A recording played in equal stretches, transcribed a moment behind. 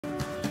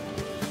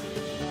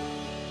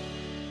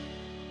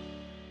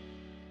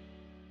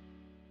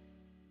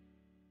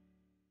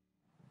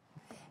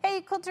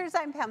Hey Quilters,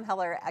 I'm Pam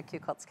Heller,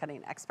 AccuQuilt's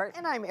cutting expert.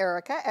 And I'm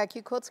Erica,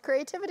 AccuQuilt's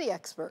creativity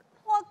expert.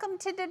 Welcome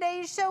to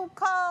today's show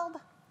called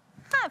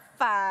High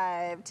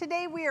Five.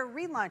 Today we are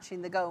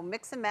relaunching the Go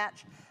Mix and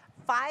Match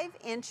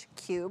 5-inch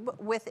cube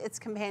with its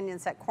companion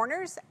set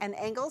corners and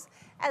angles,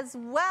 as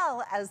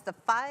well as the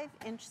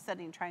 5-inch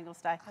setting triangle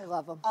die. I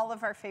love them. All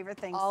of our favorite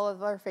things. All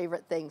of our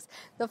favorite things.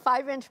 The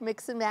 5-inch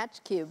mix and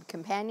match cube,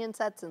 companion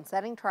sets and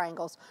setting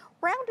triangles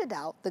rounded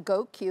out the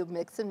Go Qube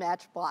mix and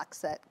match block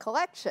set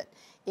collection.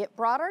 It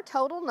brought our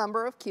total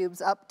number of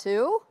cubes up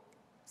to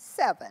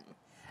 7.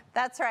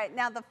 That's right.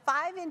 Now the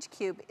 5-inch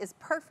cube is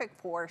perfect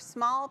for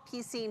small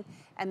piecing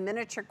and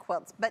miniature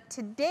quilts. But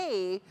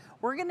today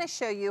we're going to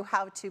show you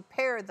how to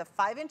pair the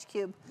 5-inch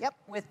cube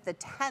with the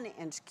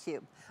 10-inch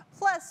cube.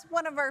 Plus,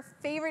 one of our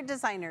favorite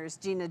designers,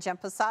 Gina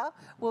Gempesaw,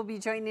 will be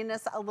joining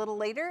us a little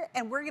later,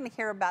 and we're going to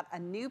hear about a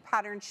new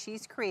pattern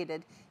she's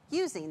created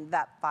using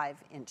that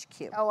 5-inch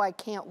cube. Oh, I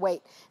can't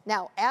wait.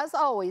 Now, as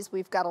always,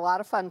 we've got a lot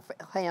of fun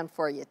planned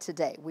for you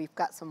today. We've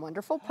got some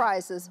wonderful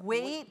prizes.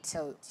 Wait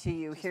till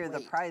you hear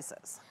the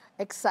prizes.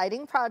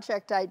 Exciting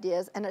project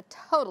ideas, and a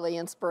totally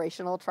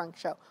inspirational trunk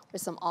show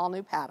with some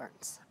all-new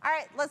patterns. All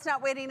right, let's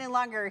not wait any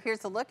longer.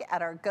 Here's a look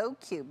at our Go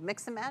Qube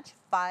Mix and Match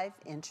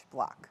 5-inch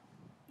block.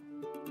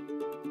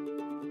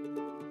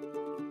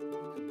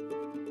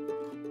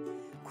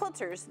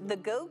 Quilters, the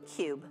Go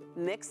Qube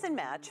Mix and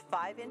Match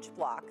 5-inch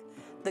block,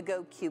 the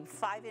Go Qube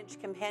 5-inch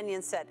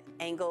companion set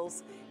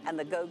angles, and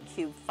the Go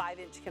Qube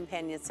 5-inch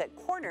companion set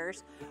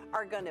corners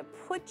are going to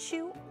put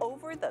you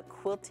over the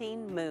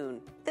quilting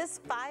moon. This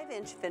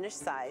 5-inch finished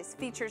size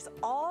features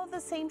all the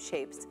same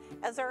shapes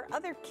as our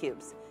other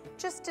cubes,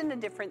 just in a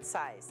different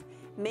size,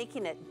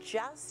 making it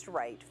just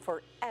right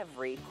for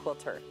every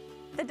quilter.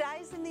 The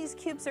dies in these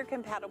cubes are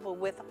compatible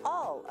with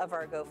all of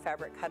our Go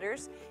fabric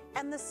cutters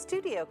and the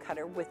studio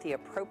cutter with the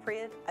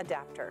appropriate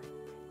adapter.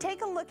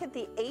 Take a look at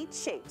the 8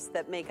 shapes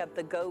that make up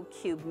the Go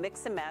Qube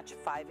Mix and Match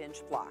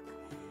 5-inch block.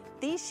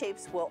 These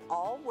shapes will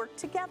all work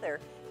together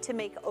to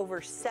make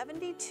over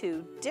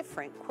 72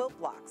 different quilt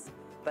blocks.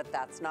 But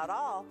that's not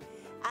all.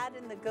 Add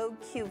in the Go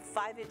Qube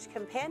 5-inch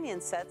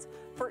companion sets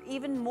for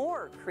even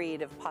more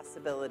creative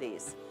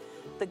possibilities.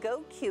 The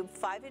Go Qube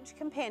 5-inch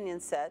companion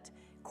set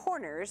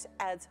corners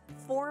adds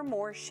 4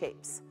 more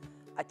shapes: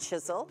 a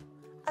chisel,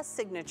 a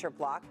signature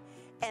block,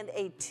 and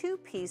a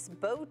 2-piece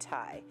bow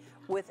tie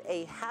with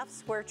a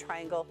half-square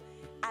triangle,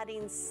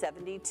 adding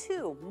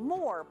 72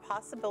 more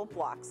possible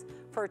blocks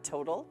for a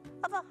total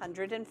of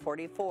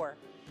 144.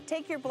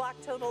 Take your block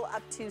total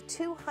up to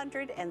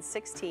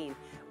 216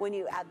 when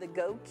you add the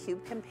Go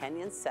Qube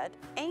companion set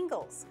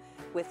angles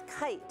with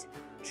kite,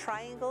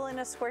 triangle in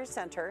a square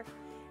center,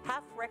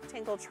 half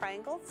rectangle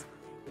triangles,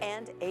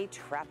 and a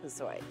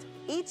trapezoid.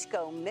 Each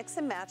Go Mix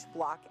and Match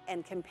block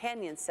and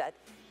companion set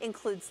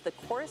includes the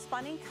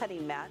corresponding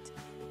cutting mat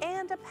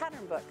and a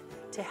pattern book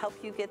to help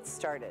you get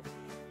started,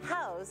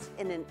 housed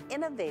in an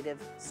innovative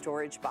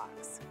storage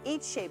box.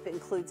 Each shape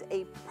includes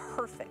a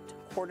perfect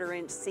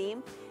 1/4-inch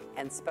seam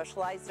and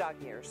specialized dog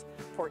ears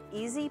for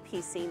easy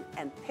piecing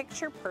and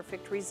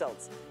picture-perfect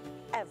results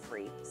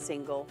every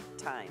single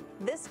time.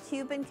 This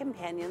cube and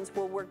companions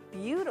will work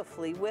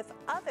beautifully with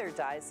other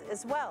dies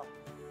as well,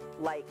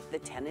 like the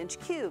 10-inch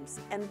cubes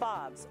and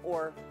bobs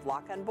or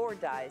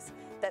block-on-board dies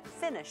that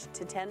finish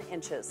to 10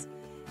 inches,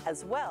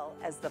 as well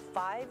as the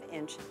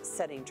 5-inch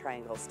setting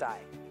triangles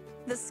die.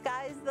 The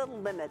sky's the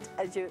limit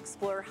as you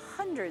explore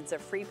hundreds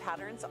of free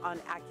patterns on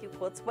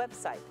AccuQuilt's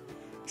website.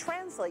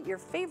 Translate your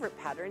favorite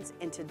patterns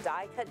into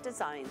die-cut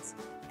designs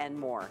and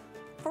more.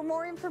 For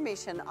more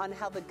information on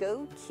how the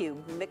Go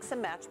Qube Mix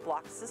and Match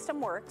block system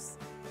works,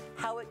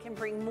 how it can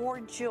bring more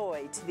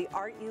joy to the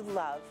art you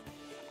love,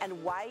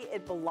 and why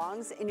it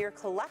belongs in your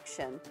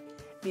collection,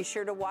 be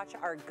sure to watch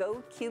our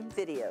Go Qube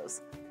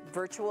videos,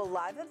 virtual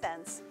live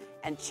events,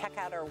 and check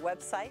out our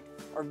website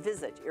or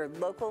visit your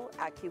local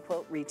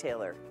AccuQuilt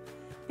retailer.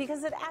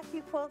 Because at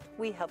AccuQuilt,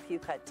 we help you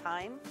cut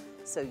time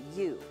so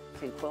you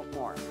can quilt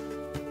more.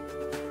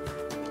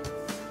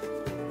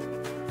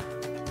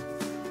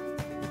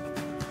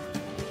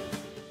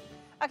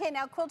 Okay,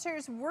 now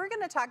quilters, we're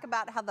going to talk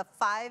about how the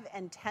 5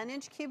 and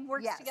 10-inch cube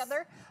works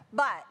together,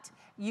 but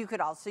you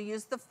could also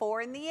use the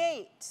 4 and the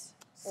 8.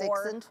 6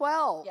 and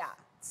 12. Yeah,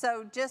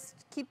 so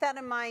just keep that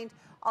in mind.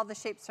 All the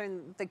shapes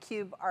in the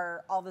cube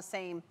are all the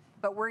same,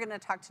 but we're going to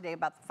talk today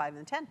about the 5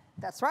 and 10.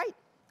 That's right.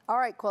 All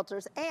right,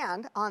 quilters,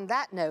 and on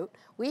that note,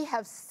 we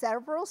have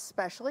several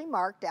specially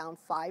marked down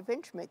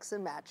 5-inch mix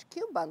and match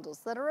cube bundles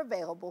that are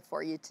available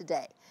for you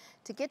today.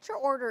 To get your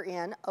order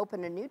in,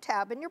 open a new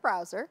tab in your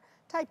browser,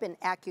 type in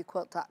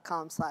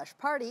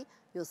accuquilt.com/party.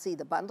 You'll see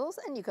the bundles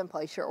and you can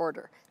place your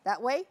order. That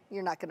way,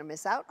 you're not going to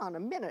miss out on a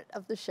minute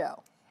of the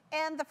show.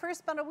 And the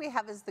first bundle we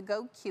have is the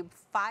Go Qube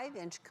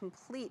 5-inch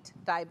complete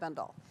die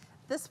bundle.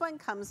 This one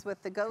comes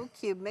with the Go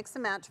Qube Mix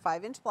and Match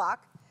 5-inch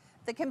block,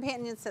 the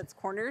companion sets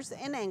corners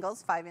and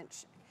angles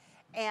 5-inch,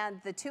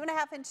 and the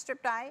 2.5-inch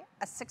strip die,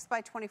 a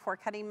 6x24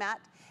 cutting mat,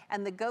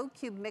 and the Go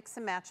Qube Mix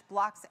and Match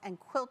blocks and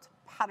quilt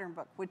pattern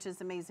book, which is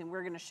amazing.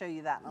 We're going to show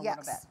you that in a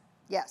little bit.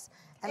 Yes.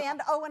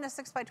 And oh, and a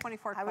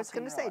 6x24. I was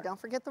going to say, don't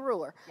forget the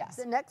ruler. Yes.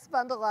 The next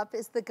bundle up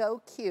is the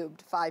Go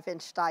Cubed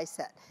 5-inch die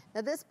set.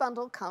 Now this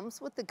bundle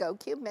comes with the Go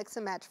Cube Mix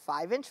and Match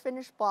 5-inch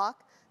finish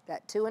block,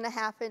 that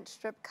 2.5-inch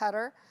strip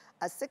cutter,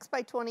 a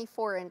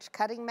 6x24-inch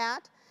cutting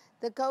mat,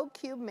 the Go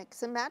Cube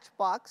Mix and Match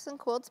blocks and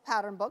quilts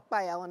pattern book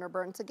by Eleanor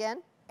Burns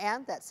again,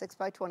 and that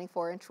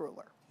 6x24-inch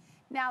ruler.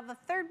 Now, the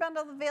third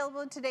bundle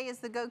available today is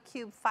the Go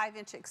Cube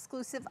 5-inch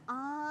exclusive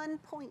On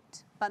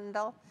Point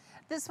bundle.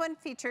 This one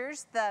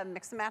features the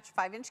Mix and Match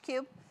 5-inch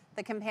cube,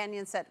 the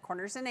companion set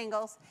corners and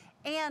angles,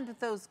 and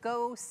those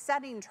Go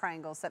setting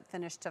triangles that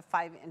finish to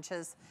 5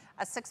 inches,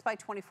 a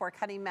 6x24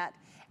 cutting mat,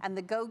 and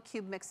the Go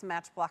Cube Mix and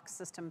Match block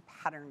system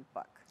pattern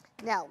book.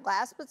 Now,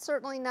 last but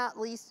certainly not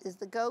least is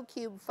the Go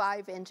Cube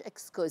 5-inch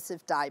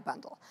exclusive die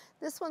bundle.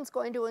 This one's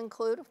going to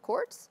include, of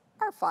course,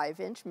 our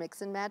 5-inch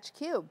Mix and Match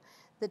cube,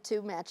 the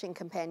 2 matching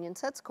companion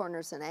sets,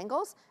 corners and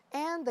angles,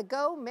 and the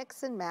Go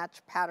Mix and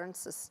Match pattern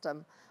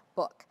system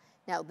book.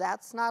 Now,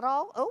 that's not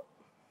all. Oh,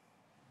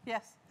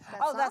 yes.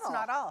 That's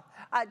not all.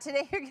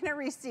 Today you're going to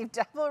receive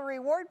double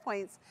reward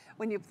points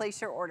when you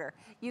place your order.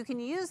 You can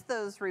use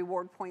those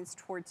reward points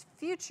towards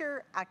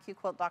future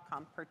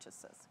AccuQuilt.com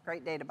purchases.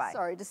 Great day to buy.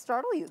 Sorry to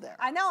startle you there.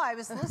 I know. I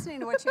was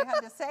listening to what you had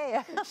to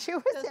say. She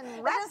was in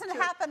rapture. That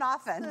doesn't happen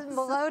often. The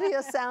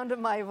melodious sound of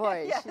my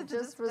voice. Yes, She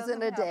just was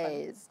doesn't in a happen.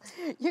 daze.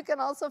 You can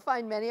also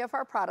find many of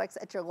our products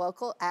at your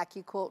local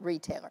AccuQuilt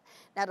retailer.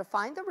 Now, to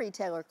find the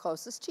retailer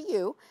closest to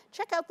you,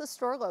 check out the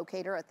store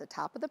locator at the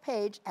top of the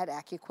page at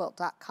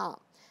AccuQuilt.com.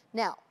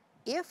 Now,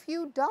 if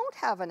you don't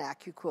have an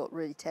AccuQuilt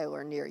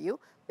retailer near you,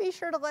 be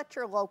sure to let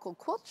your local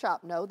quilt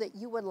shop know that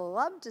you would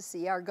love to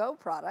see our Go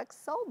products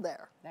sold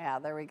there. Yeah,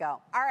 there we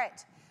go. All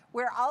right.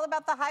 We're all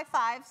about the high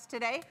fives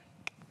today.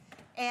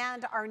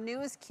 And our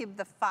newest cube,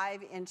 the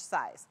 5-inch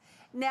size.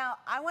 Now,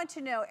 I want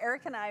to know,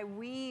 Eric and I,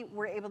 we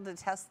were able to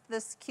test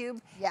this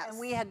cube. Yes. And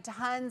we had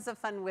tons of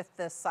fun with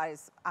this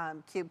size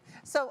cube.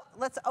 So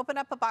let's open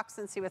up a box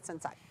and see what's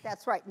inside.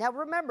 That's right. Now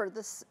remember,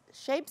 the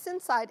shapes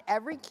inside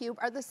every cube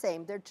are the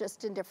same. They're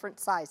just in different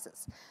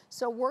sizes.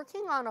 So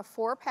working on a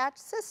 4-patch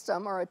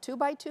system or a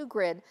 2x2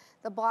 grid,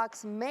 the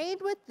blocks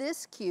made with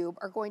this cube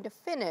are going to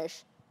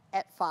finish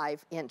at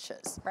 5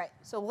 inches. Right.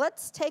 So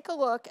let's take a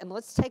look, and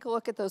let's take a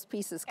look at those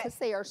pieces because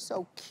they are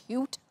so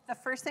cute. The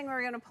first thing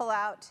we're going to pull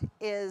out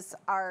is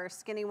our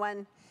skinny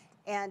one.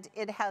 And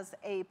it has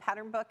a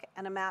pattern book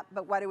and a map.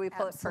 But why do we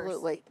pull it first?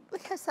 Absolutely.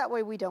 Because that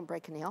way we don't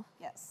break a nail.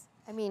 Yes.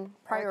 I mean,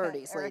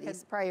 priorities, Erica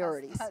ladies. has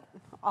Priorities. that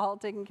all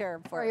taken care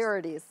of for us.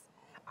 Priorities.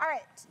 All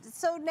right,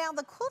 so now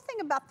the cool thing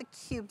about the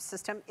cube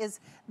system is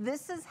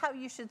this is how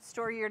you should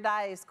store your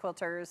dies,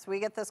 quilters. We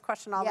get this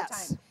question all the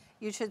time.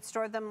 You should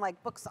store them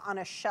like books on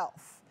a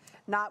shelf,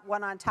 not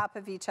one on top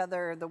of each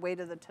other. The weight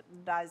of the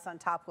dies on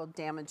top will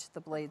damage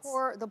the blades.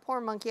 The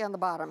poor monkey on the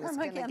bottom is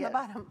going to get.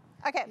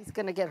 Okay. He's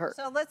going to get hurt.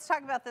 So let's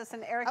talk about this.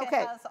 And Erica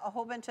has a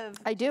whole bunch of.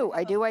 I do.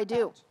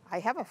 I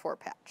have a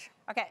 4-patch.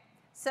 Okay.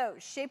 So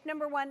shape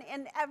number 1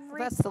 in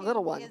every. That's the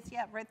little one.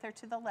 Yeah, right there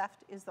to the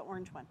left is the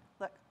orange one.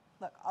 Look,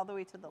 all the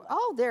way to the left.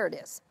 Oh, there it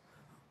is.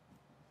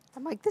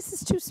 I'm like, this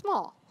is too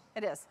small.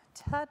 It is.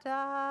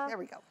 Ta-da. There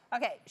we go.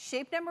 Okay,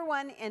 shape number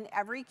 1 in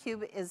every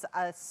cube is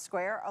a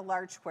square, a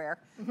large square.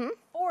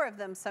 4 of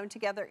them sewn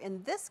together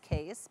in this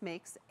case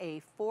makes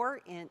a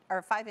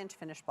 5-inch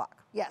finished block.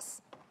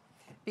 Yes.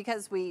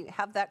 Because we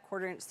have that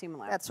 1/4-inch seam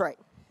allowance. That's right.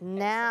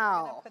 Now. So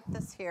we're gonna put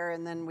this here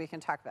and then we can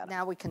talk about it.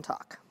 Now we can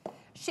talk.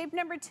 Shape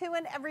number 2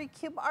 in every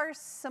cube are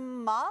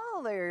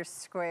smaller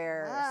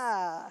squares.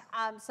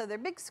 So they're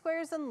big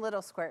squares and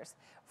little squares.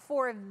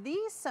 4 of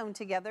these sewn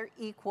together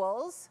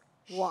equals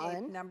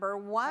shape number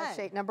 1.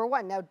 Shape number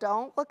 1. Now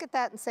don't look at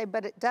that and say,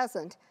 but it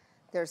doesn't.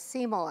 There's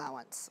seam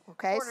allowance,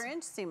 okay?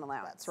 1/4-inch seam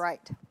allowance. That's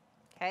right.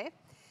 Okay.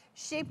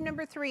 Shape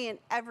number 3 in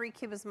every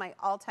cube is my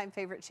all-time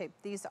favorite shape.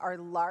 These are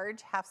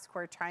large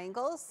half-square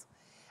triangles.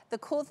 The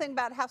cool thing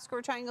about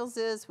half-square triangles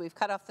is we've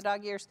cut off the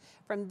dog ears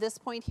from this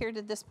point here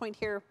to this point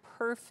here,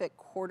 perfect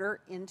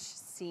 1/4-inch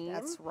seam.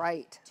 That's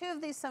right. 2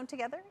 of these sewn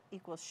together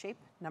equals shape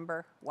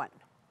number 1.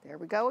 There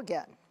we go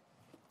again.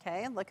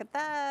 Okay, look at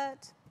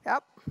that.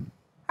 Yep.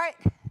 All right,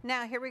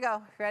 now here we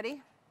go.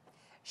 Ready?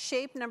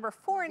 Shape number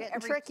 4 in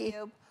every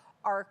cube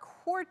are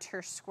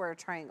 1/4 square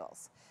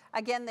triangles.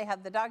 Again, they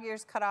have the dog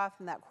ears cut off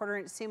and that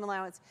 1/4-inch seam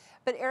allowance.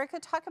 But Erica,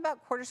 talk about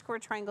 1/4 square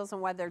triangles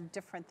and why they're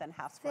different than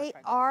half square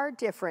triangles. They are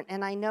different,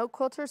 and I know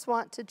quilters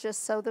want to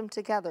just sew them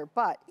together,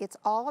 but it's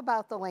all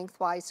about the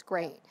lengthwise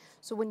grain.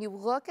 So when you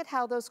look at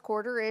how those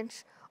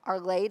 1/4-inch are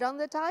laid on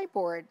the die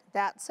board,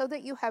 that's so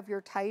that you have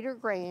your tighter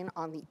grain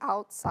on the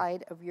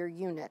outside of your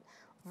unit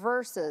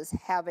versus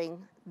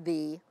having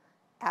the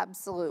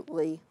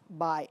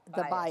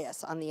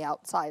bias on the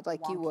outside like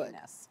you would.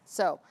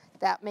 So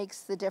that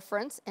makes the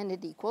difference, and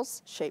it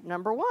equals shape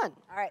number 1.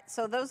 All right,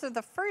 so those are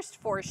the first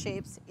 4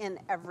 shapes in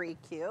every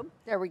cube.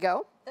 There we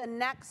go. The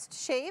next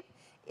shape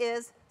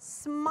is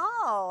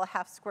small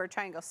half square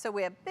triangles. So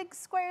we have big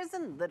squares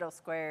and little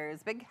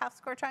squares, big half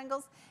square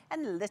triangles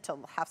and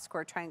little half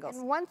square triangles.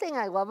 And one thing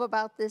I love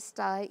about this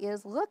die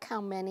is look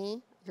how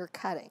many you're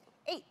cutting.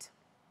 8.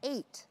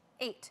 8.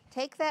 8.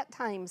 Take that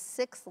times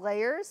 6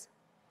 layers.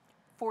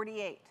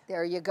 48.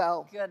 There you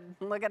go. Good.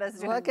 Look at us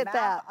doing Look at math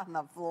that. on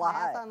the fly.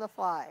 Math on the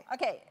fly.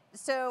 Okay,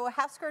 so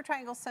half square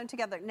triangles sewn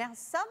together. Now,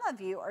 some of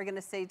you are going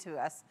to say to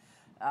us,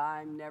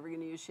 I'm never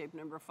going to use shape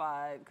number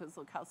 5 because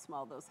look how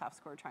small those half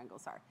square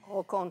triangles are.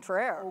 Au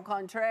contraire. Au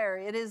contraire,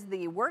 it is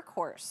the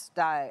workhorse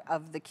die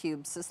of the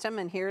Qube system,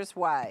 and here's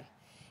why.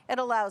 It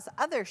allows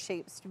other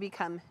shapes to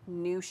become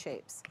new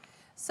shapes.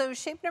 So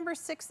shape number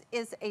 6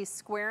 is a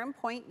square and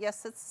point.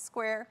 Yes, it's a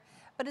square,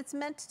 but it's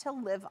meant to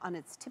live on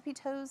its tippy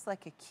toes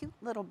like a cute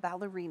little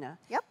ballerina.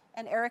 Yep.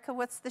 And Erica,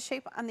 what's the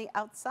shape on the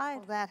outside?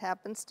 Well, that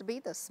happens to be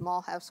the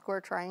small half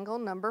square triangle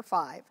number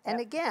 5. And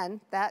Yep.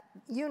 again, that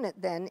unit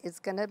then is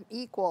going to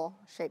equal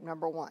shape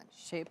number 1.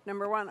 Shape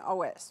number 1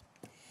 always.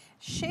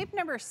 Shape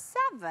number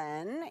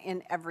 7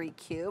 in every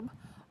cube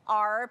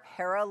are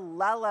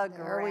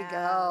parallelograms. There we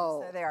go.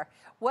 There they are.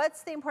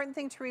 What's the important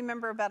thing to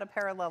remember about a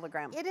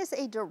parallelogram? It is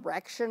a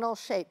directional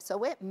shape,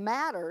 so it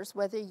matters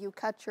whether you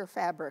cut your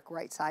fabric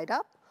right side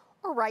up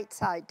or right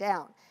side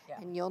down. Yeah.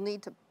 And you'll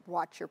need to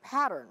watch your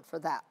pattern for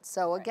that.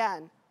 So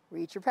again,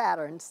 read your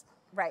patterns.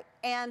 Right,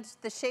 and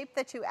the shape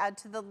that you add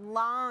to the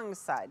long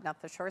side,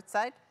 not the short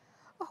side.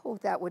 Oh,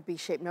 that would be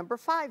shape number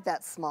 5,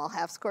 that small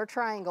half square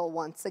triangle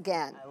once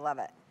again. I love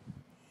it.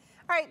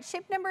 All right,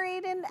 shape number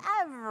 8 in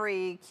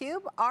every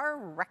cube are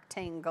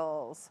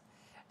rectangles.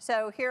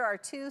 So here are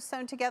 2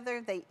 sewn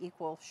together. They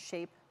equal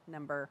shape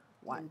number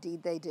 1.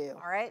 Indeed they do.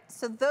 All right,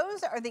 so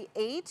those are the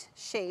 8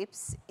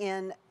 shapes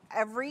in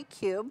every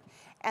cube.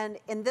 And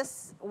in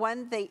this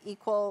one, they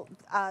equal,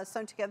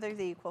 sewn together,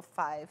 they equal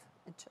 5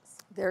 inches.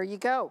 There you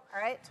go.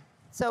 All right.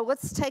 So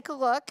let's take a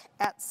look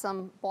at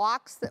some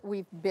blocks that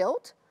we've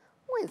built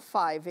with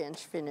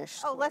 5-inch finished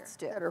squares. Oh, let's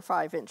do it. That are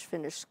 5-inch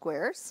finished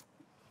squares.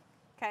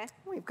 Okay.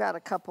 We've got a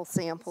couple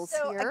samples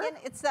So here. again,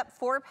 it's that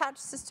 4-patch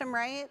system,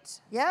 right?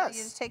 Yes. So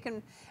you just take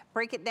and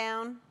break it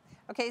down.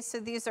 Okay, so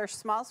these are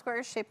small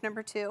squares, shape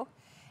number 2,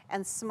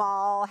 and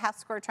small half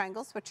square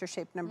triangles, which are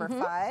shape number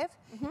 5.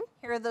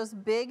 Here are those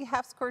big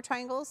half square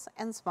triangles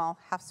and small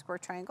half square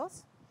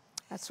triangles.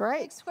 That's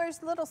right. Big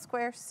squares, little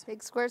squares.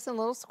 Big squares and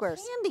little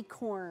squares. Candy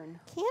corn.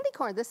 Candy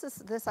corn.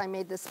 This I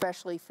made this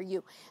specially for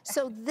you.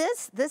 So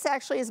this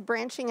actually is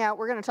branching out.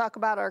 We're going to talk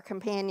about our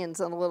companions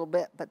in a little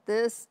bit, but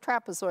this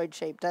trapezoid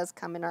shape does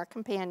come in our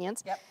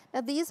companions. Yep.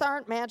 Now these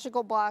aren't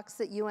magical blocks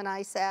that you and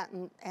I sat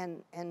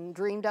and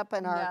dreamed up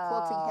in our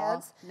quilting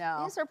heads.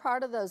 No. These are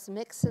part of those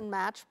mix and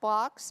match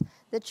blocks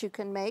that you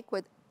can make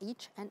with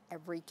each and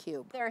every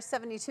cube. There are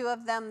 72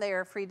 of them. They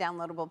are free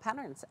downloadable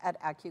patterns at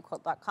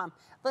accuquilt.com.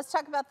 Let's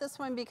talk about this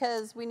one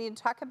because we need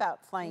to talk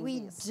about flying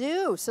geese. We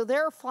do. So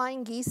there are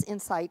flying geese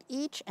inside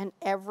each and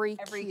every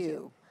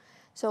cube.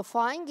 So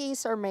flying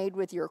geese are made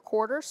with your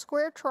quarter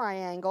square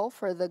triangle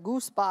for the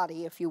goose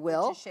body, if you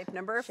will. Which is shape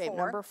number 4. Shape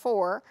number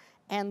 4.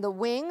 And the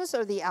wings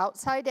or the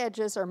outside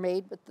edges are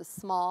made with the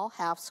small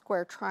half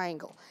square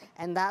triangle.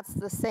 And that's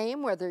the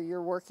same whether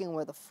you're working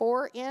with a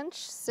 4-inch,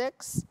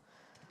 6,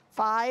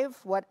 5,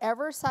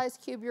 whatever size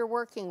cube you're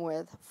working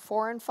with,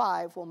 4 and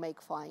 5 will make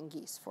flying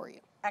geese for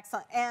you.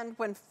 Excellent. And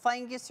when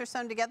flying geese are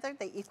sewn together,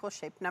 they equal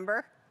shape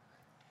number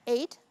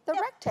 8, the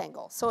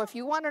rectangle. So if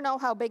you want to know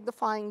how big the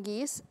flying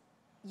geese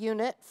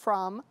unit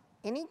from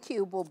any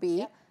cube will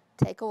be,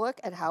 take a look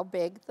at how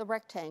big the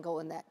rectangle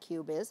in that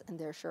cube is, and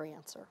there's your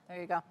answer. There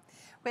you go.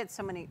 We had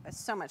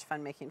so much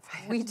fun making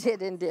 5. We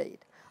did indeed.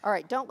 All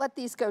right, don't let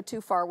these go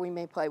too far. We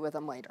may play with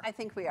them later. I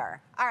think we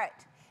are. All right.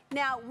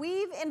 Now,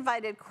 we've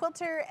invited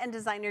quilter and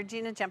designer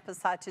Gina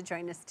Gempesaw to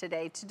join us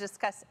today to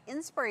discuss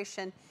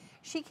inspiration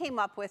she came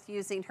up with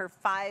using her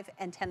 5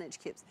 and 10-inch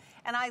cubes.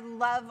 And I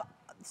love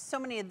so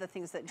many of the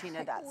things that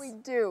Gina does. We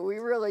do. We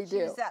really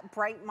do. She's that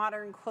bright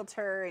modern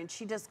quilter, and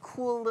she does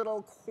cool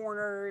little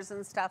corners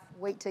and stuff.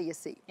 Wait till you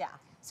see. Yeah.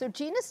 So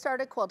Gina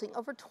started quilting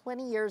over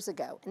 20 years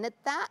ago,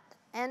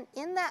 and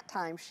in that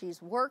time,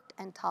 she's worked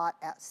and taught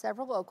at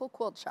several local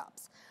quilt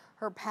shops.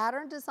 Her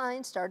pattern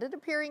design started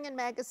appearing in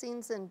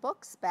magazines and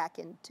books back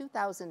in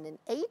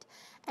 2008,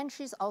 and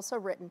she's also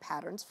written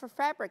patterns for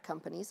fabric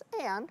companies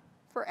and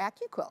for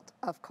AccuQuilt,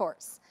 of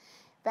course.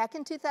 Back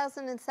in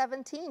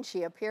 2017,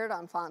 she appeared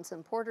on Fons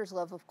and Porter's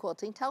Love of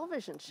Quilting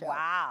television show.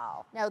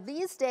 Wow. Now,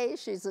 these days,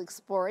 she's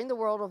exploring the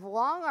world of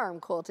long arm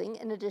quilting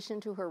in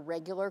addition to her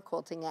regular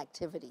quilting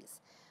activities.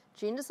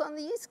 Gina's on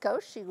the East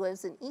Coast. She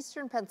lives in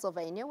eastern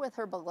Pennsylvania with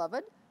her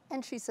beloved,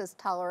 and she says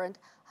tolerant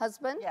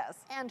husband,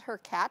 and her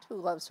cat who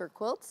loves her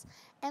quilts,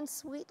 and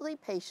sweetly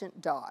patient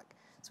dog.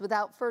 So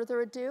without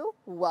further ado,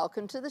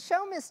 welcome to the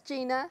show, Miss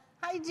Gina.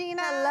 Hi,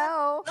 Gina.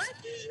 Hello. Hi,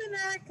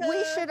 Gina.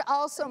 We should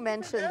also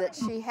mention that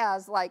she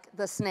has like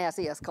the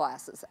snazziest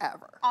glasses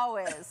ever.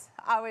 Always,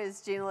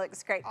 always. Gina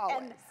looks great. Always.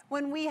 And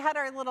when we had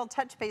our little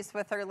touch base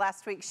with her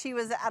last week, she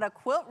was at a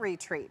quilt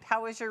retreat.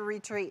 How was your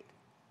retreat?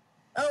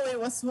 Oh, it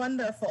was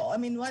wonderful. I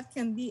mean, what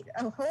can be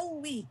a whole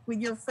week with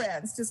your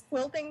friends, just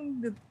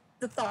quilting the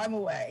the time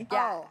away.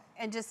 Yeah, Oh.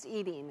 and just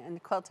eating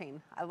and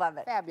quilting. I love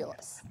it.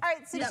 Fabulous. All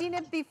right, so Yep.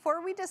 Gina,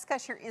 before we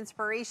discuss your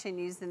inspiration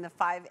using the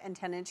 5 and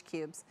 10-inch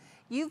cubes,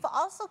 you've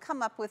also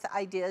come up with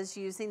ideas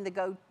using the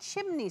Go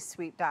chimney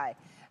sweep die.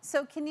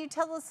 So can you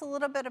tell us a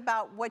little bit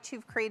about what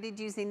you've created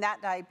using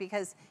that die,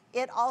 because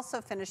it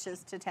also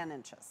finishes to 10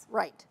 inches?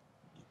 Right.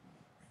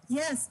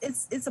 Yes,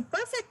 it's a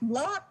perfect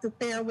block to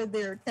pair with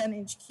their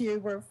 10-inch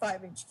cube or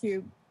 5-inch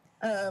cube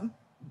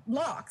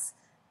blocks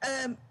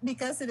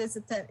because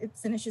it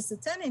finishes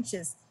at 10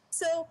 inches.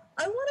 So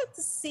I wanted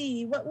to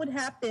see what would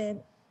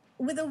happen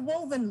with a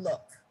woven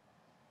look,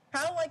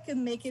 how I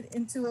can make it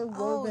into a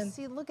woven. Oh,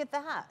 see, look at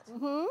that.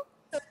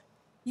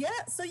 Yeah,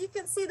 so you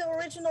can see the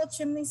original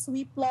chimney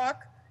sweep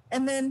block,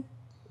 and then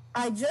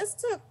I just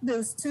took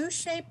those 2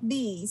 shaped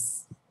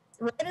B's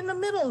right in the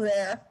middle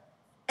there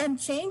and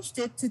changed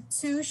it to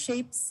 2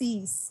 shaped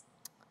C's.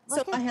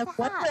 Look So I at have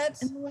one red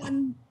that. and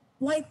one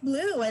light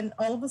blue, and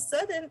all of a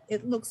sudden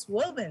it looks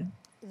woven.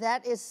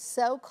 That is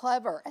so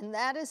clever, and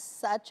that is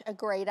such a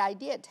great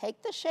idea.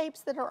 Take the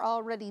shapes that are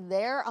already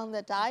there on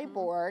the die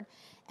board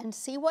and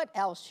see what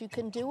else you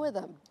can do with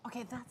them.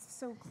 Okay, that's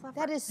so clever.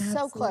 That is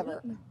so clever.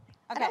 Absolutely.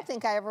 I Okay. don't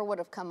think I ever would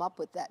have come up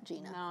with that,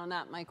 Gina. No,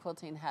 not my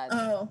quilting head.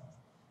 Oh,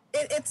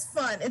 it's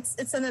fun.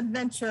 It's an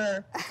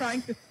adventure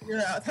trying to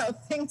figure out how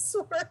things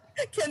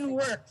can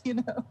work, you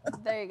know.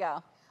 There you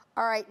go.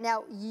 All right,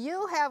 now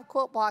you have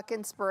quilt block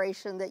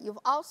inspiration that you've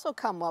also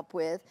come up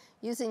with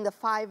using the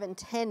 5 and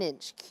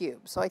 10-inch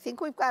cube. So I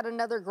think we've got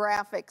another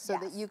graphic so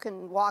that Yes. you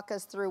can walk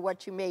us through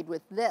what you made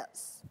with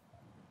this.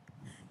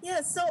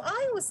 Yeah, so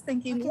I was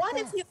thinking, Look at what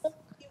if you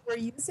were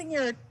using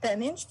your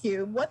 10-inch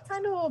cube, what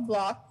kind of a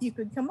block you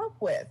could come up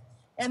with?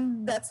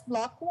 And that's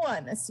block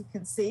 1, as you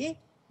can see.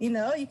 You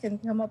know, you can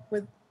come up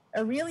with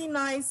a really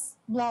nice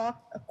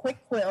block, a quick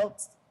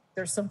quilt.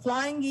 There's some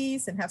flying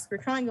geese and half square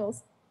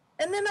triangles.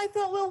 And then I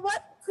thought, well,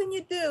 what can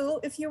you do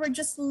if you were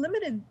just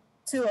limited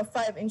to a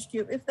 5-inch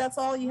cube? If that's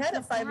all you had,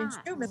 a 5-inch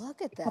cube.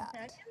 Look at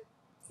that.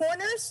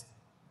 Corners,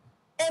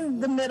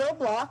 and the middle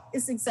block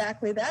is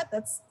exactly that.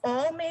 That's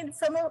all made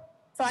from a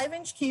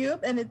 5-inch cube,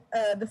 and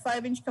the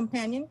 5-inch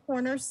companion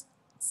corners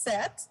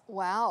set.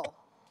 Wow.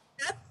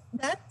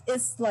 That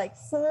is like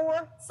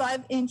 4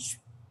 5-inch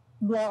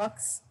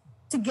blocks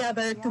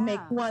together to make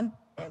Yeah.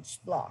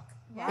 1-inch block.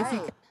 If you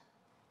Right.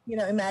 can,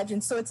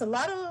 imagine. So it's a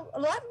lot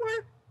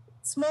more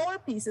smaller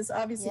pieces,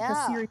 obviously,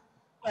 because Yeah. you're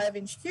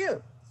 5-inch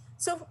cube.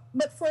 So,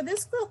 but for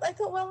this quilt, I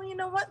thought, well, you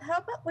know what? How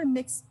about we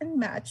mix and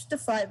match the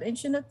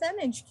 5-inch and the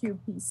 10-inch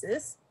cube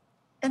pieces,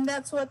 and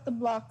that's what the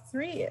block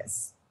 3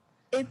 is.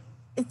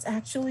 It's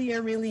actually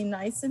a really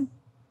nice and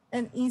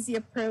easy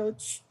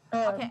approach.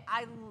 Okay,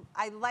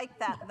 I like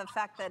that, the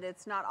fact that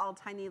it's not all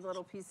tiny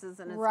little pieces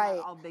and it's Right.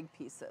 not all big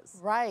pieces.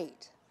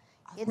 Right.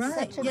 It's Right,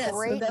 such a yes, so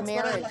great that's what I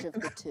marriage like of the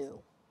about-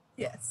 two.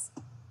 Yes.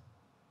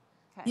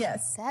 Okay.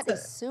 Yes. That so-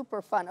 is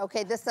super fun.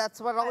 Okay, that's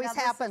what I know always this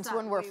is happens not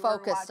when we're we were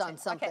focused on watching.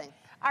 something. Okay.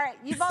 All right,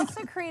 you've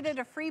also created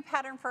a free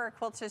pattern for our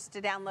quilters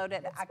to download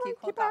at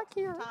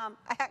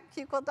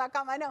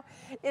qquilt.com. I know.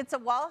 It's a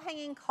wall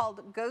hanging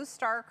called Go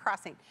Star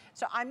Crossing.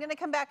 So I'm going to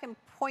come back and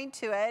point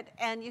to it,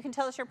 and you can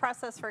tell us your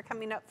process for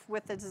coming up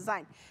with the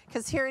design.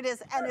 Because here it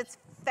is, and it's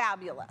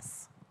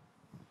fabulous.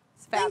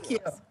 It's fabulous. Thank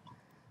you.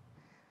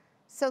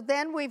 So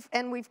then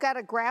we've got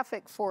a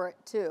graphic for it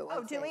too. I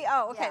Oh, do we? think.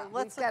 Oh, okay. Yeah,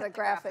 Let's we've look got a at the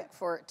graphic. graphic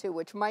for it too,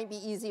 which might be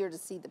easier to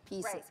see the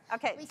pieces.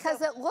 Okay, Because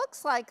so- it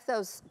looks like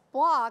those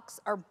blocks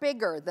are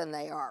bigger than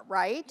they are,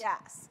 right?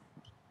 Yes.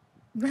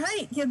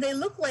 Right. Yeah, they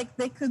look like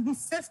they could be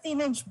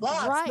 15-inch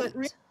blocks, but Right.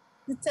 really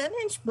the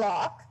 10-inch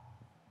block.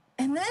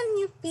 And then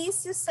you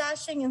piece your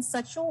sashing in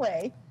such a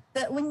way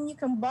that when you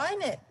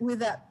combine it with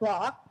that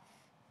block,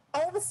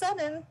 all of a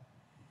sudden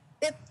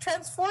it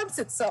transforms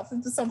itself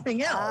into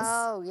something else.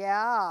 Oh,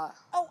 yeah.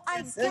 Oh, I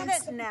It's get so it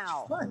much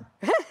now. fun.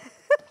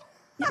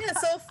 Yeah,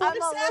 so for I'm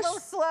the a little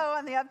sash, slow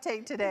on the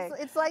uptake today.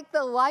 It's like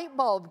the light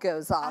bulb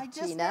goes off, I just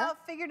Gina. now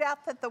figured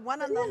out that the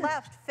one on the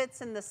left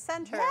fits in the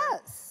center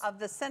Yes. of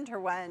the center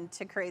one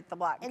to create the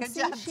block. And Good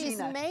see, job, she's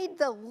Gina. made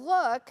the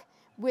look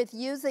with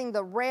using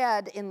the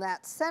red in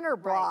that center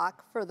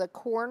block for the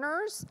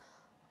corners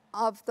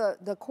of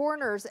the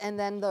corners and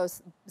then the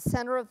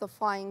center of the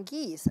flying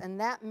geese. And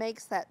that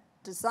makes that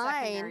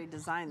design. Secondary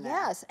design there.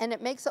 Yes, and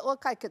it makes it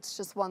look like it's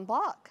just one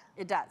block.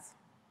 It does.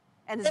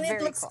 And it's and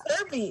very it looks cool.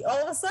 curvy.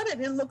 All of a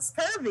sudden, it looks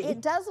curvy.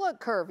 It does look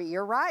curvy,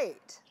 you're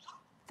right.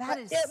 That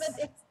is, Yeah,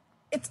 but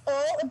it's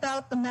all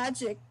about the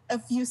magic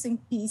of using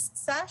pieced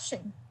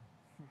sashing.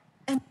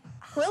 And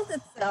quilt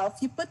itself,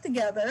 you put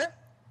together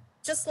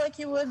just like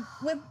you would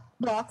with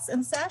blocks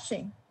and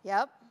sashing.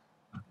 Yep.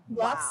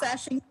 Blocks, Wow.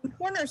 sashing, and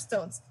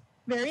cornerstones.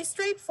 Very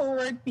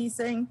straightforward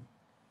piecing,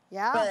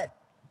 Yeah. but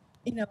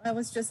I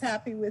was just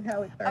happy with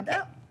how it turned Okay.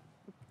 out.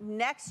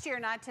 next year,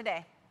 not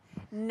today.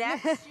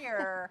 Next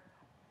year,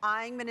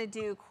 I'm going to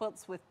do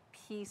quilts with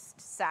pieced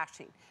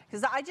sashing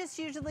because I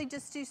usually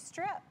just do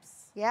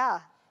strips. Yeah.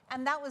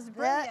 And that was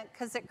brilliant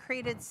because it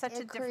created such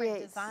a It different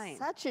creates design.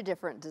 such a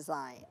different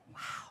design.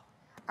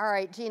 All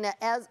right, Gina,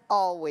 as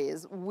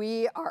always,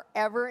 we are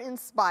ever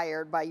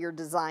inspired by your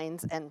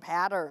designs and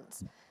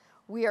patterns.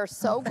 We are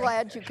so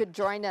glad you could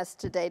join us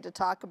today to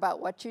talk about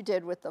what you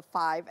did with the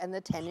 5 and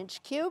the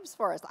 10-inch cubes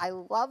for us. I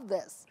love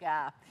this.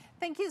 Yeah.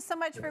 Thank you so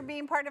much for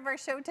being part of our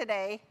show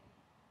today.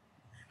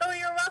 Oh,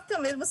 you're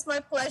welcome. It was my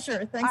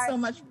pleasure. Thanks so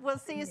much. We'll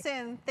see you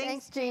soon.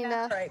 Thanks,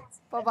 Gina. Right.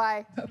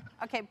 Bye-bye.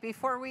 Okay,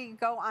 before we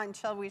go on,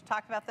 shall we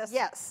talk about this?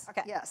 Yes.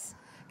 Okay. Yes.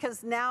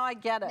 Because now I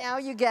get it. Now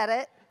you get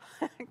it.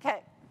 Okay.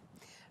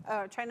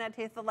 Oh, try not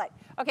to hit the light.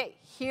 Okay,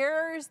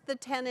 here's the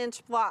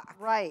 10-inch block.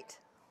 Right.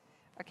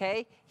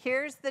 Okay,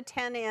 here's the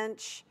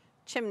 10-inch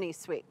chimney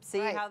sweep. See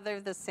Right. how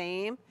they're the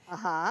same?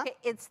 Uh-huh. Okay,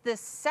 it's the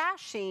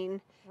sashing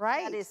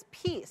Right. that is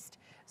pieced.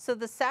 So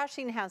the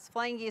sashing has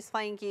flying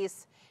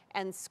geese,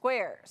 and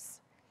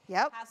squares.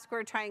 Yep. Half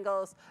square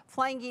triangles,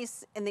 flying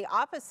geese in the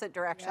opposite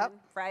direction, Yep.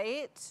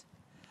 right?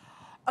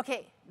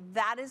 Okay,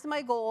 that is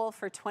my goal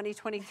for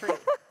 2023,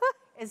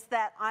 is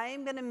that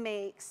I'm gonna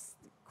make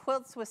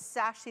quilts with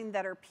sashing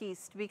that are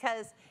pieced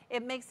because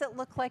it makes it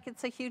look like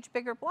it's a huge,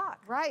 bigger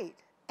block. Right.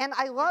 And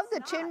I love the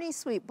not. chimney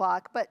sweep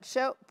block, but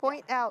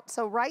point out,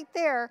 so right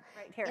there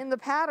Right here. in the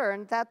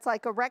pattern, that's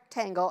like a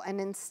rectangle, and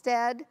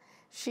instead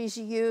she's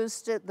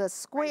used the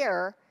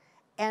square,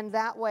 and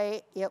that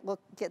way it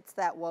gets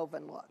that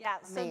woven look. Yeah,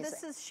 so Amazing.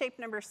 this is shape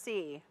number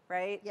C,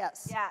 right?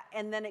 Yes. Yeah,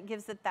 and then it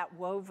gives it that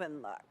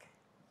woven look.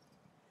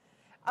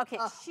 Okay,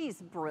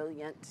 she's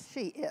brilliant.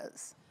 She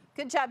is.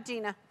 Good job,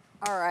 Gina.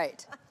 All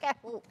right. Okay.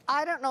 Well,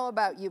 I don't know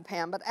about you,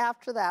 Pam, but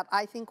after that,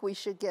 I think we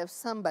should give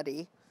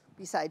somebody,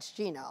 besides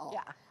Gina,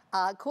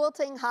 a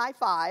quilting high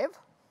five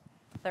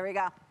There we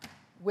go.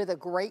 with a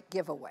great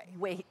giveaway.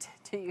 Wait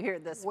till you hear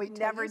this. Wait We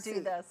till never you do see.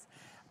 this.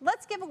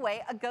 Let's give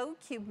away a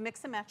Qube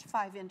Mix and Match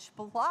 5-inch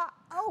block.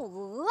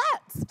 Oh,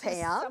 let's,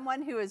 Pam.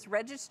 Someone who is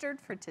registered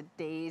for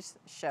today's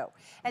show.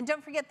 And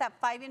don't forget that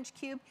 5-inch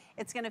cube,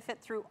 it's gonna fit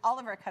through all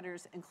of our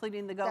cutters,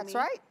 including the That's Me.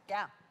 right.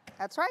 Yeah.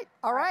 That's right.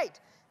 All right.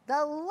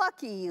 The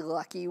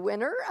lucky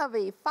winner of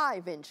a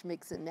 5-inch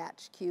Mix and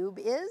Match cube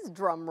is,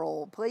 drum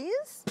roll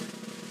please,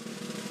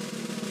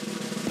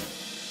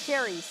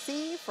 Sherry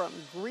C. from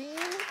Green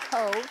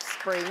Cove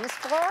Springs,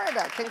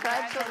 Florida.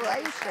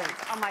 Congratulations.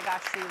 Oh my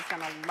gosh, she's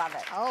gonna love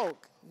it. Oh,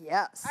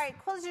 yes. All right,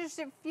 closers,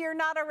 if you're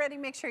not already,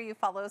 make sure you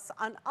follow us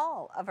on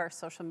all of our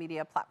social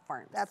media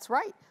platforms. That's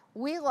right.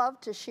 We love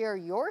to share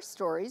your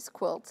stories,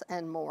 quilts,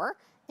 and more.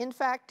 In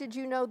fact, did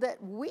you know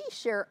that we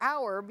share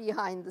our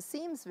behind the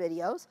seams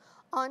videos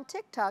on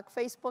TikTok,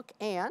 Facebook,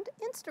 and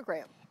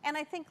Instagram? And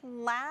I think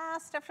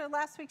after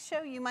last week's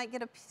show, you might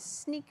get a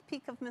sneak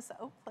peek of Miss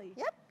Oakley.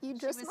 Yep, you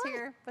just She was might.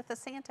 here with a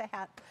Santa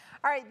hat.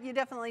 All right, you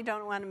definitely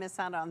don't want to miss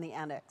out on the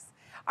annex.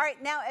 All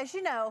right, now, as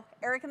you know,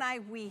 Eric and I,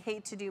 we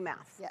hate to do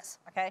math. Yes.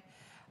 Okay?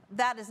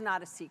 That is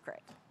not a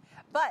secret.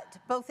 But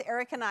both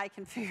Eric and I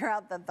can figure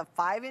out that the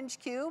 5-inch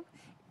cube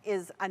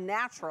is a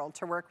natural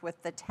to work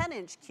with the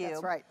 10-inch cube.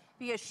 That's right.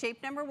 Because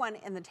shape number 1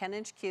 in the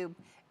 10-inch cube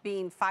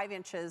being 5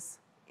 inches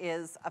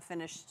is a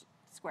finished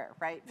square,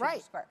 right? Finished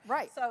Right, square.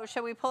 right. So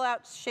shall we pull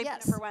out shape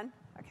Yes. number 1?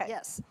 Okay.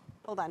 Yes.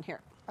 Hold on here.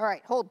 All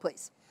right, hold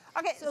please.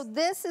 Okay. So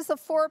this is a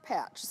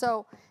 4-patch.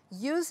 So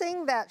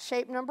using that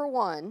shape number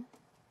 1,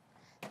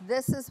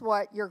 this is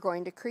what you're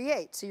going to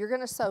create. So you're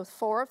going to sew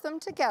 4 of them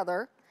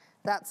together.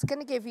 That's going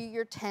to give you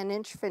your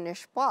 10-inch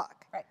finished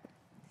block. Right.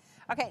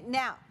 Okay,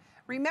 now,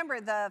 remember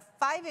the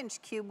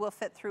 5-inch cube will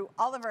fit through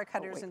all of our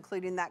cutters, wait.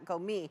 including that Go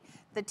Me.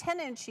 The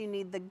 10-inch, you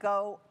need the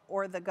Go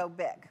or the Go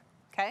Big,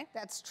 okay?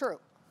 That's true.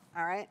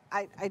 All right,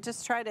 I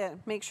just try to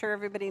make sure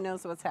everybody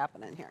knows what's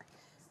happening here.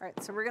 All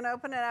right, so we're gonna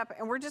open it up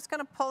and we're just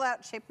gonna pull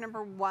out shape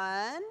number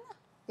 1.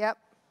 Yep.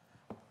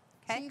 So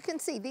Okay. you can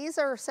see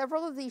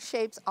several of these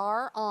shapes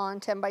are on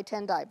 10 by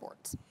 10 die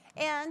boards.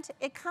 And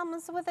it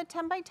comes with a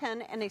 10 by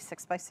 10 and a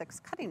 6 by 6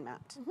 cutting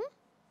mat. Mm-hmm.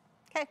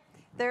 Okay,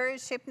 there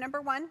is shape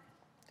number 1.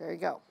 There you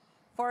go.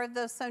 4 of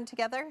those sewn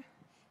together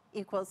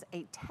equals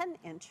a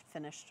 10-inch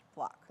finished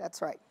block.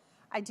 That's right.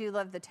 I do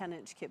love the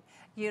 10-inch cube.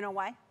 You know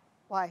why?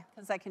 Why?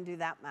 Because I can do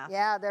that math.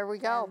 Yeah, there we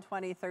go. 10,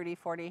 20, 30,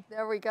 40.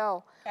 There we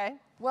go. Okay.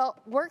 Well,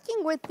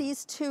 working with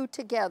these two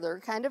together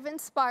kind of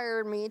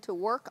inspired me to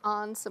work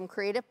on some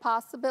creative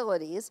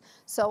possibilities.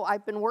 So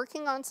I've been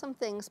working on some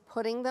things,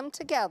 putting them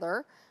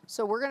together.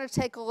 So we're going to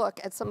take a look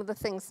at some of the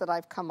things that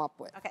I've come up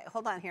with. Okay,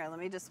 hold on here. Let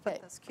me just put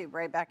Okay. this cube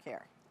right back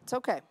here. It's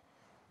okay.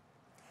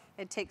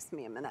 It takes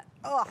me a minute.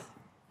 Oh,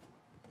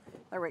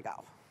 there we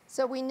go.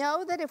 So we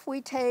know that if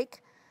we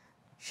take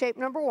shape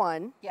number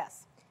 1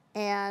 Yes.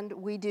 and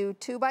we do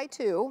 2 by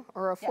 2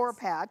 or a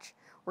 4-patch,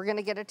 we're going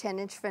to get a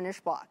 10-inch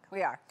finished block.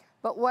 We are.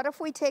 But what if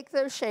we take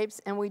those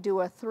shapes and we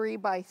do a 3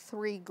 by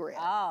 3 grid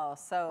Oh,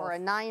 or a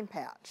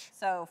 9-patch?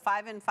 so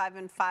 5 and 5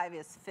 and 5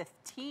 is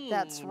 15.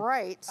 That's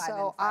right. 5 So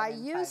and 5 I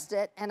and used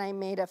it and I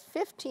made a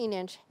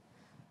 15-inch,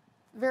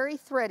 very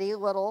thready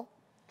little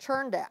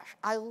churn dash.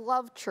 I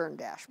love churn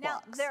dash Now,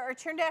 blocks. there are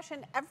turn dash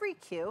in every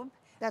cube.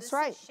 That's This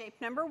right. is shape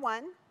number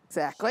 1,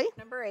 Exactly. shape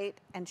number 8,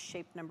 and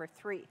shape number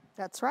 3.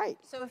 That's right.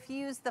 So if you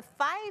use the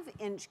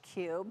 5-inch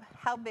cube,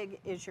 how big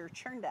is your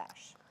churn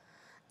dash?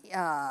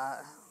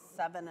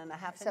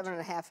 7.5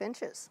 7.5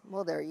 inches.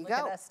 Well, there you Look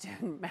go. at us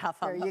doing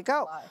math on There the you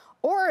go. fly.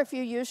 Or if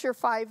you use your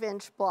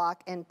 5-inch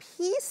block and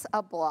piece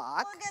a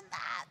block, Look at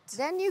that.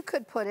 then you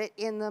could put it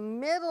in the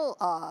middle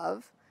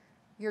of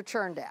your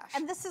churn dash.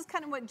 And this is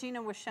kind of what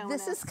Gina was showing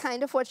us. This is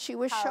kind of what she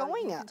was how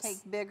showing you us. can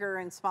take bigger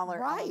and smaller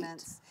Right.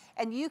 elements.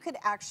 And you could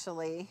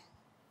actually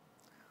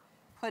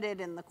put it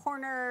in the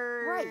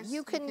corners. Right,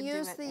 you can do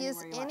use it these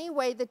anywhere you want. any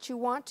way that you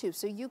want to.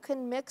 So you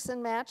can mix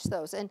and match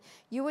those. And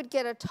you would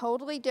get a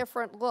totally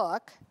different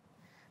look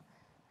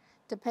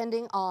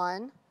depending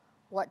on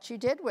what you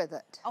did with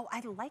it. Oh,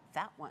 I like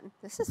that one.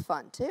 This is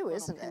fun too, Little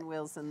isn't it?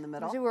 pinwheels in the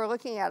middle. As we were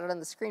looking at it on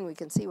the screen, we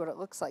can see what it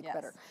looks like Yes.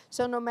 better.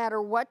 So no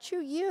matter what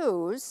you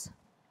use,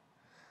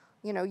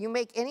 you know, you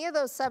make any of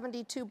those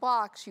 72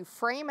 blocks, you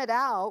frame it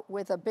out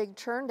with a big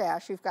churn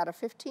dash, you've got a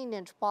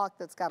 15-inch block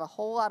that's got a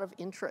whole lot of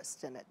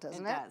interest in it,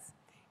 doesn't it? It does.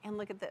 And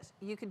look at this.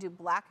 You could do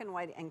black and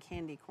white and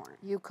candy corn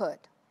You could.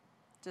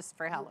 just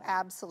for You Halloween.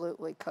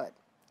 absolutely could.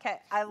 Okay,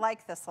 I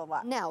like this a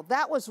lot. Now,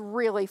 that was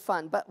really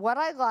fun, but what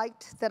I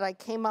liked that I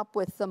came up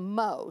with the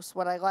most,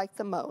 what I liked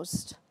the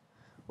most,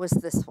 was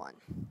this one.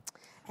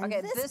 And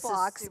Okay, this this is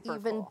block's super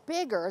even cool.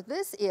 bigger.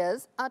 This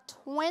is a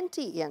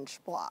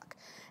 20-inch block.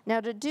 Now,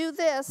 to do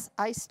this,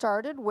 I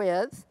started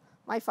with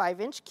my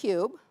 5-inch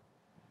cube,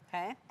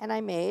 Okay. and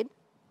I made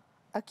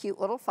a cute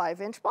little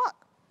 5-inch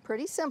block.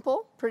 Pretty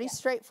simple, pretty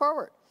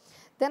straightforward.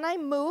 Then I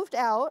moved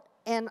out,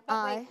 and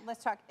But wait,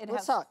 let's talk. It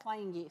let's has talk.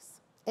 flying geese.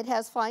 it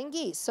has flying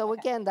geese. So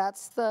again,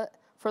 that's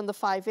from the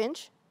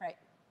 5-inch Right.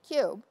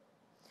 cube.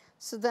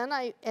 So then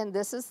and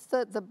this is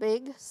the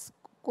big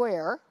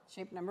square,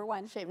 Shape number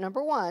 1 shape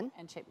number 1.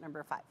 and shape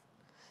number 5.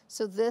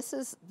 So this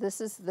is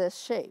this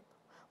shape.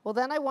 Well,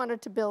 then I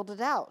wanted to build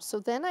it out. So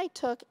then I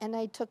took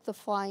the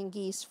flying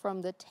geese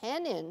from the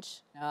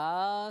 10-inch,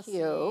 Oh,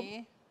 Cube.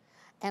 see?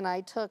 and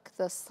I took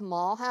the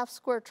small half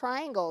square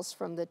triangles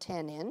from the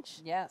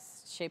 10-inch,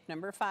 Yes, shape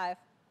number 5.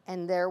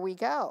 and there we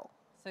go.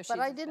 So But she's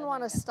I didn't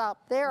want to building it.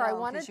 stop there. I No, 'cause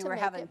wanted you to were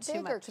make having it too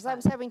bigger much because I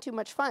was fun. having too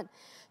much fun.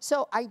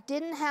 So I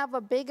didn't have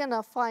a big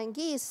enough flying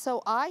geese,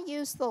 so I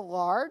used the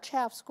large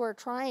half square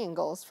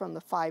triangles from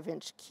the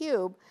 5-inch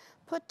cube,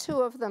 put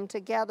 2 of them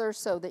together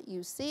so that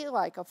you see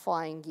like a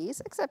flying geese,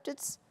 except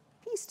it's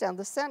pieced down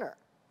the center.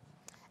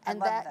 I And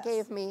love that this.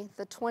 gave me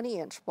the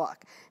 20-inch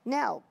block.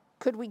 Now,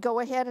 could we go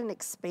ahead and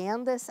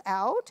expand this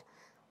out?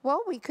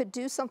 Well, we could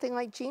do something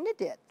like Gina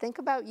did. Think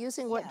about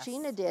using what Yes.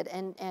 Gina did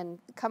and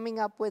coming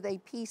up with a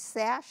piece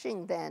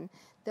sashing then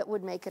that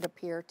would make it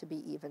appear to be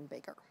even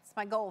bigger. It's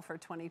my goal for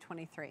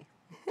 2023.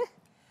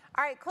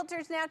 All right,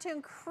 quilters, now to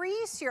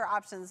increase your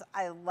options,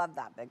 I love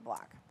that big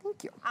block.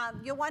 Thank you.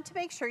 You'll want to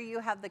make sure you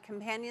have the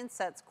companion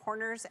sets,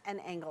 corners,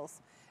 and angles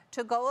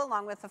to go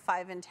along with the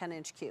 5 and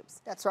 10-inch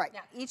cubes. That's right.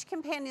 Now, each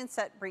companion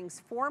set brings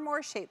 4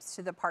 more shapes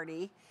to the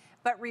party,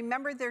 but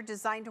remember they're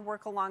designed to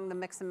work along the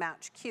mix and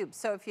match cube.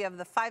 So if you have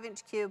the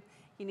 5-inch cube,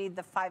 you need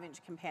the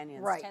 5-inch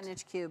companions, Right.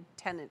 10-inch cube,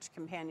 10-inch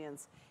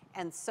companions,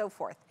 and so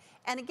forth.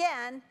 And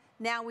again,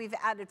 now we've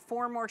added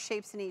 4 more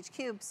shapes in each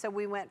cube, so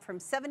we went from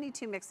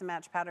 72 mix and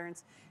match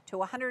patterns to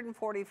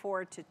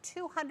 144 to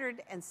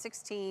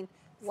 216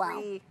 Wow.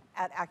 free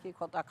at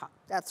AccuQuilt.com.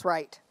 That's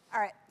right. All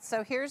right,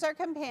 so here's our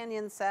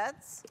companion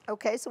sets.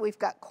 Okay, so we've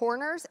got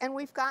corners and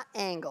we've got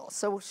angles.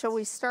 So shall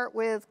we start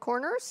with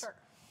corners? Sure.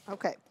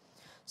 Okay.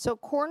 So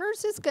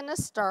corners is going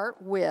to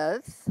start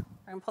with,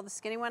 We're gonna pull the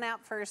skinny one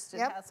out first. It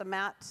Yep. has a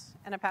mat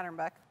and a pattern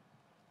book.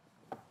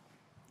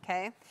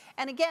 Okay,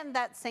 and again,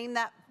 that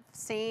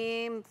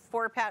same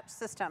 4-patch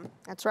system.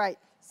 that's right.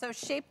 So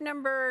shape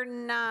number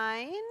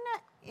 9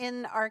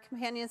 in our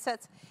companion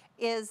sets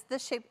is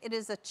this shape. It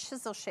is a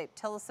chisel shape.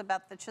 Tell us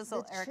about the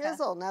chisel, The Erica.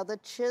 chisel. Now the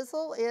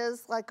chisel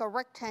is like a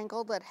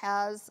rectangle that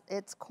has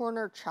its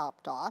corner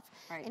chopped off.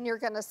 Right. And you're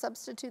going to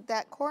substitute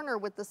that corner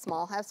with the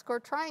small half square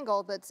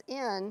triangle that's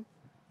in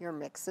your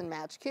mix and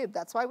match cube.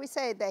 That's why we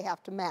say they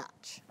have to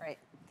match. Right.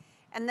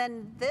 And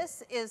then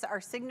this is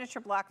our signature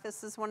block.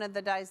 This is one of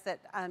the dies that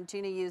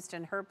Gina used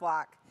in her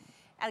block.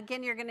 And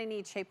again, you're going to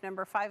need shape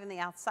number 5 on the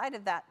outside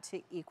of that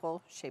to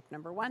equal shape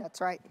number 1.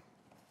 That's right.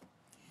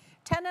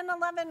 10 and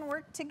 11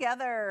 work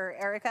together,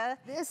 Erica.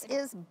 This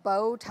is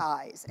bow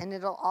ties, and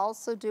it'll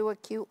also do a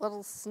cute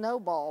little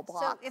snowball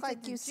block So if like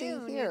it's you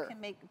June, see here. you can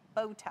make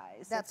bow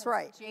ties. That's if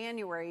right. It's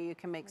January, you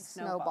can make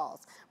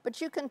Snowballs. But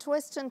you can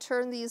twist and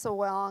turn these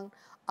along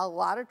a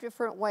lot of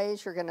different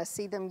ways. You're going to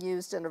see them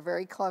used in a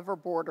very clever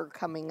border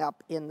coming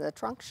up in the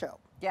trunk show.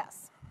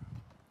 Yes.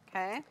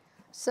 Okay.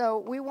 So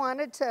we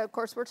wanted to, of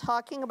course, we're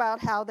talking about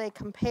how they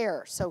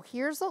compare. So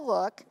here's a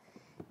look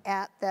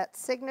at that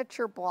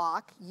signature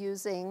block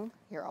using,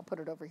 here, I'll put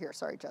it over here.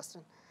 Sorry,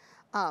 Justin.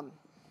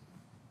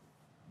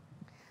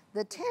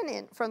 The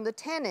 10-inch, from the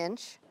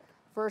 10-inch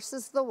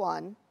versus the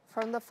one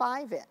from the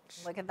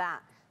 5-inch. Look at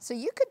that. So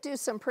you could do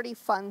some pretty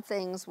fun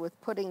things with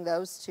putting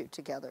those two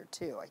together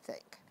too, I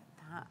think.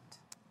 That.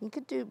 You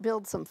could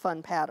build some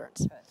fun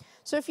patterns.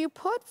 So if you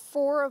put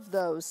 4 of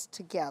those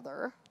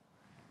together,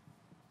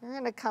 you're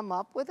going to come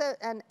up with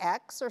an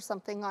X or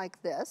something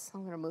like this.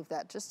 I'm going to move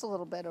that just a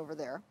little bit over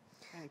there.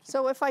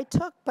 So if I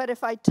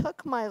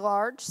took my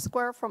large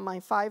square from my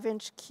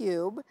 5-inch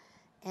cube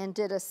and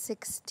did a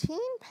 16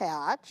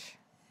 patch,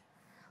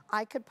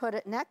 I could put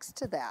it next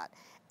to that.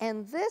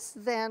 And this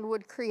then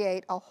would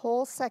create a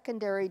whole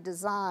secondary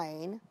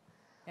design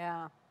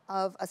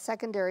of a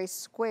secondary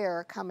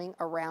square coming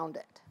around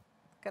it.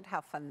 Look at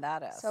how fun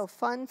that is. So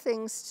fun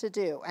things to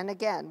do. And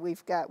again,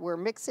 we're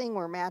mixing,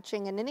 we're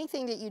matching, and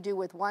anything that you do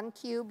with one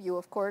cube, you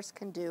of course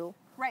can do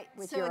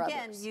with your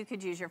again, others. you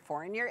could use your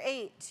 4 and your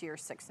 8, your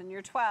 6 and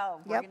your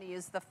 12. We're going to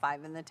use the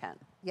 5 and the 10.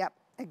 Yep,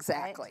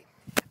 exactly.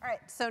 All right,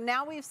 so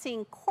now we've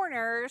seen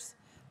corners.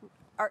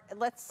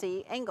 Let's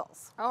see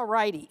angles. All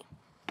righty.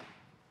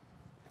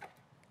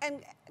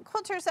 And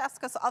quilters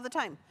ask us all the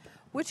time,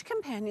 which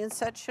companion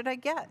set should I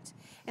get?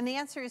 And the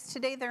answer is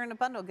today they're in a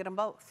bundle. Get them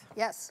both.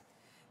 Yes.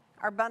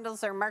 Our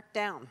bundles are marked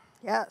down.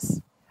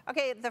 Yes.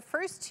 Okay, the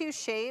first 2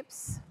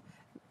 shapes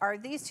are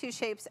these 2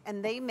 shapes,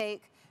 and they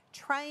make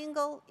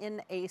triangle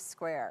in a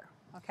square,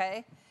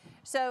 okay?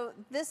 So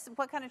this,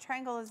 what kind of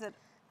triangle is it?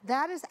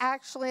 That is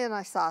actually an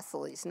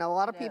isosceles. Now, a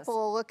lot of people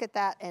will look at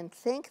that and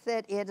think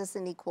that it is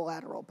an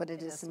equilateral, but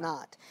it is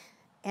not.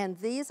 And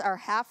these are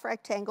half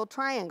rectangle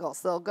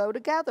triangles. They'll go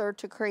together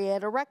to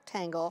create a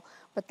rectangle,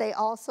 but they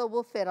also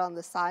will fit on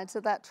the sides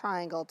of that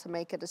triangle to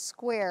make it a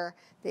square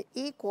that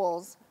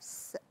equals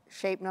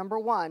shape number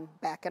 1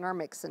 back in our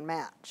mix and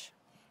match.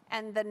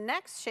 And the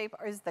next shape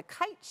is the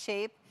kite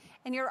shape,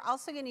 and you're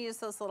also going to use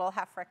those little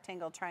half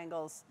rectangle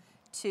triangles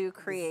to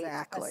create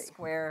a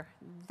square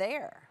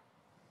there.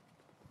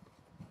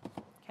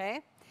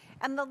 Okay?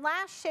 And the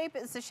last shape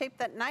is the shape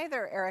that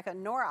neither Erica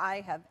nor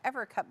I have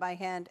ever cut by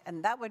hand,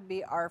 and that would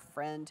be our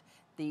friend,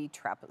 the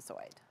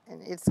trapezoid.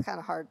 And it's kind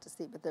of hard to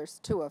see, but there's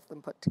 2 of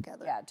them put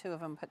together. Yeah, 2 of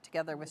them put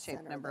together with shape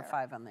number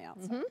 5 on the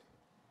outside.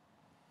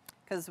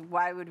 Because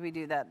why would we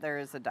do that? There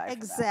is a die for that.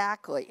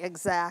 Exactly.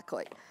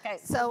 Okay,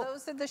 so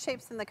those are the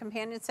shapes in the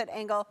companion set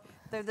angle.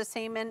 They're the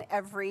same in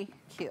every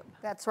cube.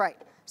 That's right.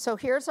 So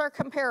here's our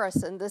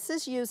comparison. This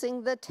is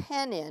using the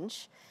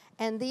 10-inch,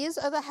 and these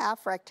are the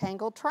half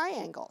rectangle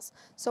triangles.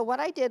 So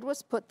what I did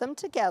was put them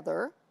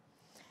together,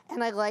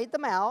 and I laid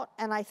them out,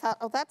 and I thought,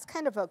 oh, that's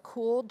kind of a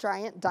cool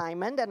giant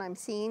diamond, and I'm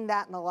seeing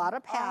that in a lot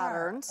of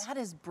patterns. That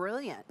is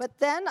brilliant. But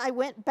then I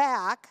went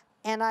back,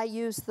 and I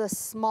used the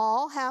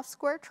small half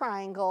square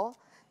triangle,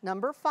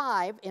 number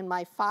 5, in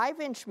my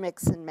 5-inch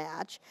mix and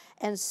match,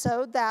 and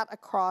sewed that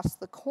across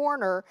the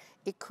corner.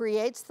 It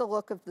creates the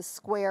look of the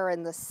square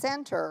in the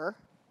center,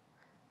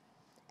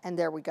 and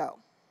there we go.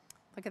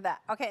 Look at that.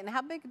 Okay, and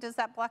how big does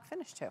that block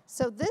finish to?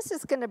 So this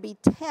is going to be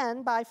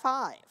 10 by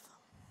 5.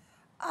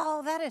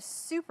 Oh, that is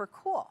super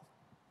cool.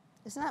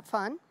 Isn't that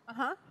fun?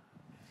 Uh-huh.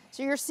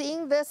 So you're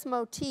seeing this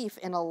motif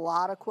in a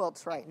lot of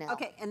quilts right now.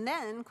 Okay, and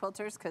then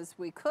quilters, because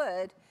we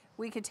could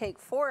take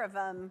 4 of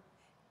them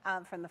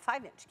from the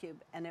 5-inch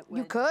cube, and it would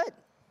You could.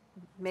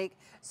 make,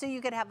 so you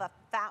could have a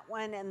fat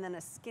one and then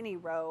a skinny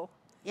row.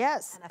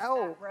 Yes. And a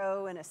fat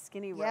row and a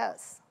skinny row.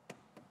 Yes.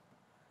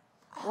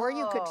 Or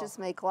you could just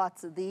make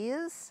lots of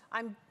these.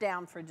 I'm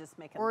down for just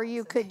making Or lots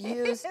you of could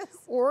these.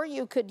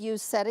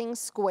 use setting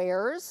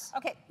squares.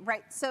 Okay,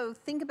 right. So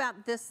think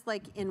about this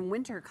like in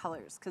winter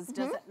colors, because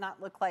does it not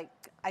look like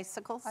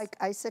icicles? Like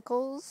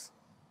icicles.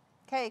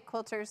 Okay,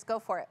 quilters, go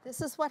for it.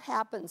 This is what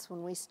happens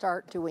when we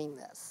start doing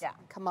this. Yeah.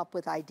 Come up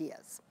with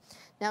ideas.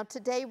 Now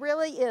today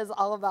really is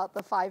all about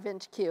the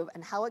 5-inch cube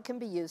and how it can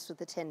be used with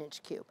the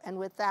 10-inch cube. And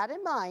with that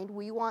in mind,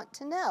 we want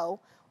to know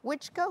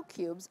which Go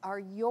cubes are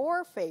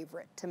your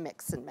favorite to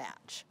mix and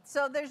match.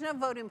 So there's no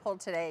voting poll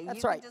today.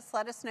 That's you right. can just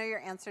let us know your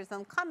answers in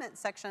the comment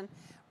section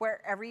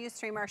wherever you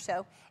stream our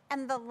show.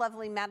 And the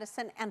lovely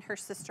Madison and her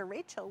sister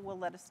Rachel will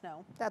let us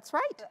know That's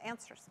right. the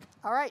answers.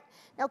 All right.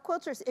 Now,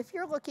 quilters, if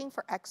you're looking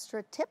for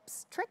extra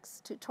tips,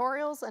 tricks,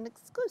 tutorials, and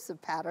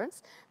exclusive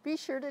patterns, be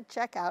sure to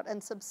check out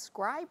and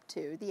subscribe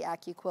to the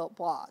AccuQuilt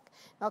blog.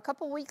 Now, a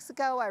couple weeks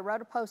ago, I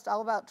wrote a post all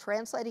about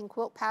translating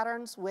quilt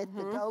patterns with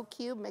the Go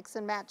Cube mix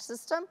and match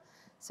system,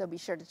 so be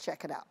sure to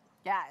check it out.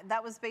 Yeah,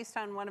 that was based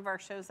on one of our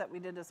shows that we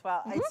did as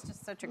well. It's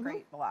just such a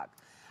great blog.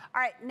 All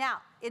right,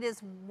 now, it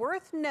is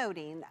worth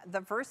noting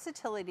the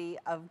versatility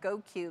of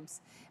Go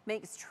Cubes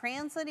makes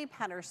translating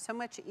patterns so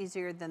much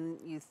easier than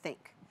you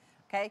think,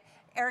 okay?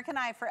 Eric and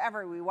I,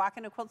 forever, we walk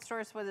into quilt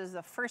stores, what is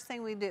the first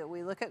thing we do?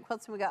 We look at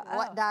quilts and we go, oh,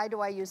 What die do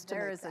I use to make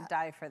that? there is a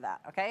die for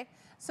that, okay?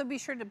 So be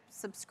sure to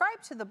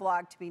subscribe to the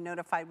blog to be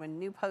notified when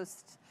new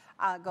posts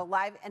go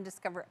live and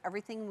discover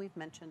everything we've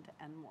mentioned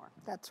and more.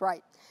 That's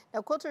right.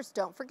 Now, quilters,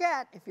 don't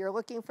forget, if you're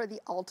looking for the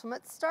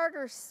ultimate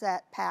starter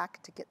set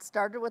pack to get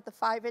started with the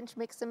 5-inch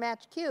mix and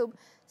match cube,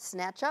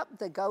 snatch up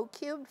the Go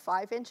Cube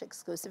 5-inch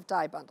exclusive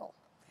die bundle.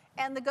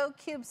 And the Go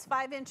Cube's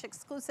 5-inch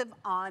exclusive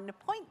On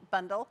Point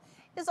bundle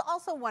is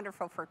also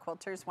wonderful for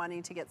quilters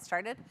wanting to get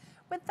started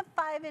with the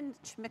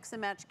 5-inch mix and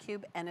match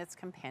cube and its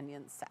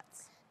companion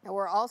sets. Now,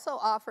 we're also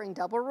offering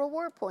double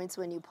reward points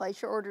when you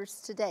place your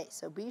orders today,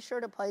 so be sure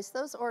to place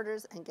those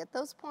orders and get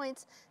those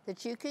points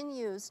that you can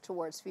use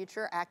towards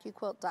future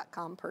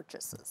AccuQuilt.com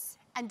purchases.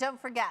 And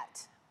don't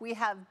forget, we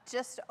have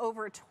just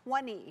over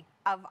 20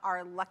 of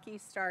our lucky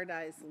star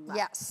dies left.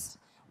 Yes.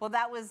 Well,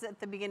 that was at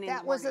the beginning of the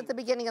That was at the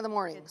beginning of the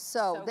morning. It's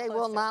So so they close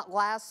will to- not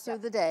last through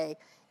the day.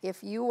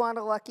 If you want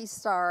a lucky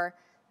star,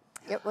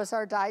 it was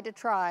our die to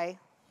try.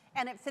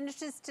 And it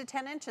finishes to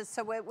 10 inches,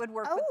 so it would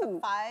work with Oh. the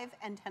 5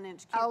 and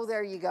 10-inch cubes. Oh,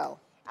 there you go.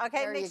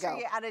 Okay, There make you sure go.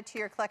 you add it to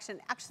your collection.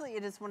 Actually,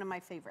 it is one of my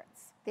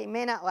favorites. They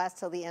may not last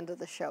till the end of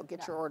the show.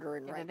 Get your order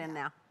in Get right it in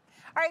now. now.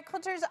 All right,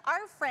 quilters,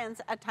 our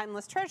friends at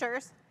Timeless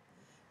Treasures.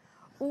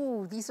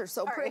 Ooh, these are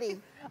so Sorry.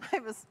 pretty.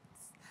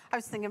 I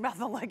was thinking about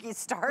the Lucky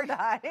Star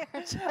die.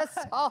 Just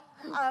all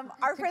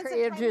Our the friends at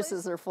creative Timeless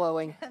juices are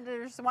flowing.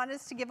 Treasures want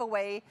us to give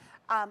away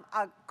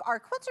our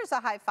quilters a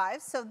high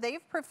five, so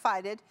they've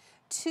provided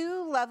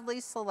 2 lovely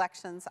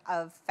selections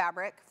of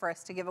fabric for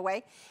us to give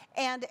away.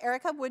 And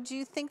Erica, would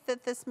you think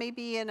that this may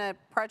be in a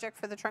project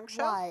for the trunk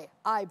show? Why,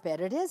 I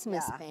bet it is,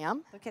 Miss Yeah.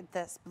 Pam. Look at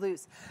this,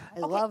 blues. I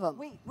love 'em.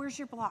 Wait, where's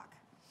your block?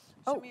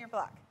 Show me your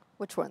block.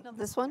 Which one? No,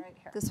 this one one? right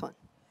here. This one.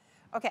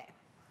 Okay.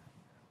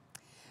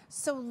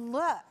 So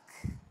look,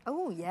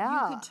 Oh, you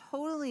yeah. could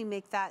totally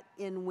make that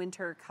in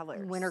winter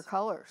colors. Winter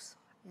colors.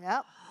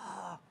 Yep.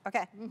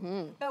 Okay.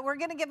 But we're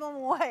gonna give them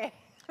away.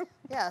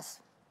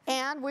 Yes.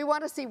 And we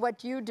want to see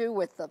what you do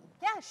with them.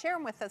 Yeah, share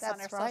them with us on our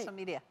That's right. social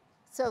media.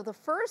 So the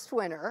first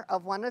winner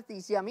of one of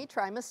these yummy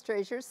Timeless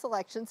Treasures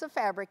selections of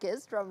fabric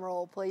is, drum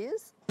roll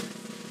please,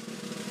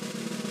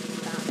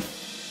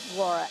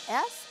 Laura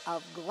S.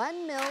 of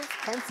Glen Mills,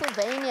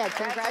 Pennsylvania.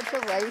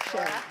 Congratulations.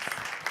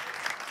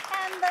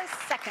 And the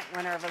second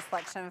winner of a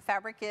selection of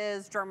fabric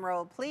is, drum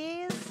roll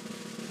please,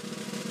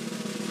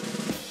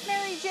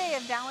 Mary J.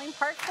 of Dowling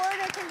Park,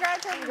 Florida.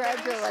 Congratulations.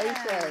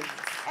 Congratulations.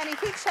 And a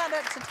huge shout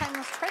out to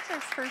Timeless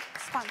Treasures for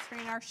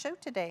sponsoring our show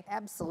today.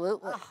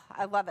 Absolutely. Oh,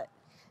 I love it.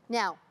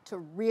 Now, to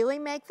really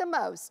make the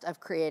most of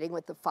creating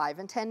with the 5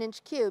 and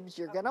 10-inch cubes,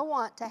 you're going to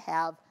want to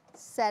have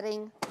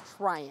setting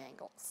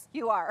triangles.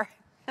 You are.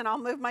 And I'll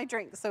move my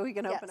drink so we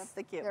can open Yes. up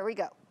the cube. There we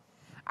go.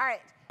 All right,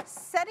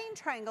 setting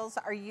triangles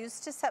are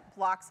used to set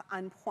blocks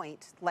on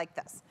point like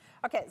this.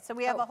 Okay, so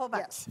we have a whole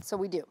bunch. Yes, so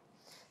we do.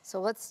 So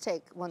let's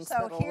take ones So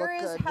that'll here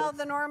look is good how with-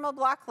 the normal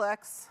block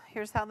looks.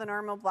 Here's how the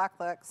normal block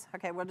looks.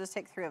 Okay, we'll just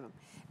take 3 of them.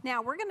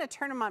 Now we're gonna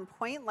turn them on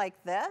point like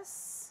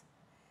this,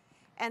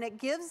 and it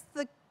gives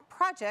the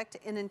project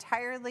an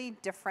entirely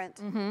different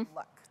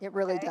look. It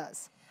really okay?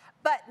 does.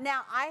 But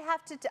now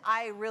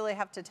I really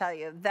have to tell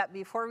you that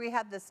before we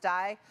had this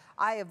die,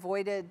 I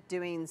avoided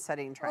doing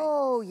setting triangles.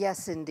 Oh,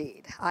 yes,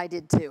 indeed. I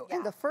did too. Yeah.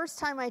 And the first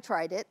time I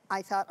tried it,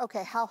 I thought,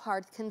 okay, how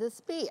hard can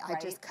this be? I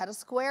Right. just cut a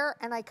square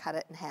and I cut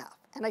it in half.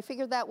 And I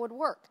figured that would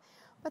work.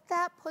 But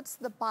that puts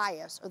the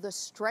bias, or the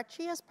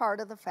stretchiest part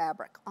of the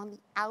fabric, on the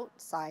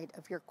outside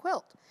of your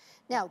quilt.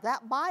 Now,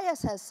 that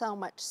bias has so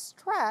much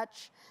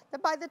stretch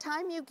that by the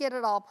time you get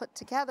it all put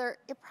together,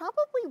 it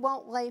probably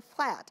won't lay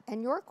flat.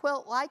 And your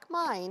quilt, like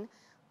mine,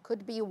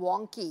 could be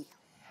wonky.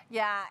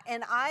 Yeah,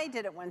 and I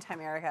did it one time,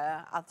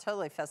 Erica. I'll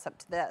totally fess up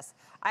to this.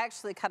 I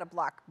actually cut a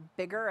block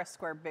bigger, a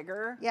square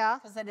bigger. Yeah.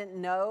 Because I didn't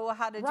know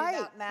how to do Right,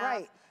 that math.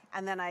 right.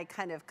 And then I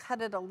kind of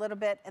cut it a little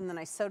bit, and then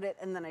I sewed it,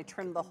 and then I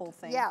trimmed the whole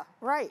thing. Yeah,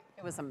 right.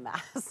 It was a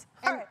mess.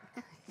 All right.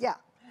 Yeah.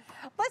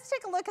 Let's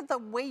take a look at the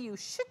way you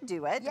should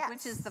do it, Yes.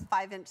 which is the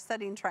 5-inch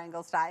setting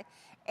triangles die.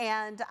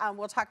 And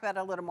we'll talk about it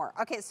a little more.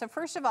 Okay, so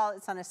first of all,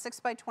 it's on a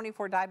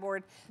 6x24 die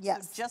board.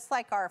 Yes. So just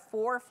like our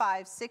 4,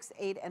 5, 6,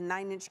 8, and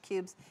 9-inch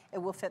cubes, it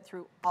will fit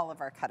through all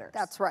of our cutters.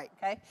 That's right.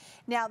 Okay.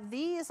 Now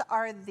these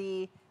are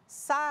the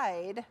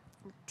side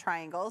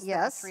triangles. There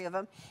are Yes. 3 of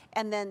them.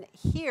 And then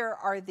here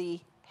are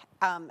the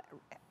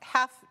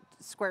half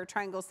square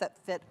triangles that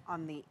fit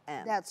on the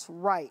end. That's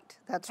right.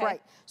 That's Okay.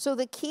 right. So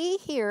the key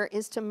here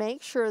is to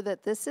make sure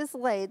that this is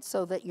laid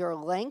so that your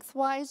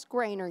lengthwise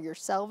grain, or your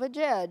selvage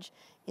edge,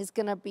 is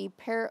going to be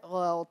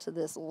parallel to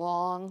this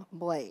long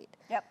blade.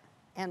 Yep.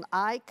 And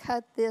I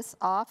cut this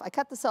off. I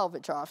cut the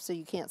selvage off so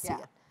you can't see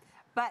it.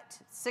 But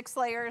 6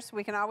 layers,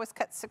 we can always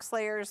cut 6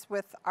 layers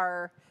with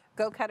our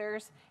Go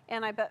Cutters,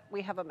 and I bet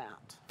we have a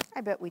mount.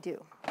 I bet we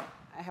do.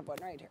 I have one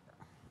right here.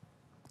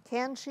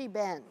 Can she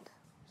bend?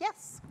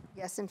 Yes,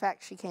 Yes, in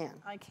fact, she can.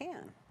 I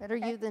can. Better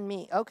you than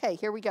me. Okay,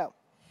 here we go.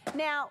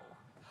 Now,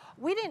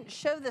 we didn't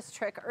show this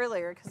trick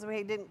earlier because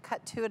we didn't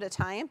cut 2 at a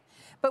time,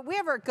 but we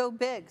have our Go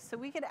Big, so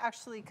we could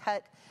actually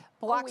cut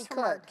blocks we from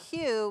our could.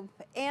 cube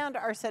and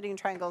our setting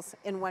triangles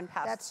in one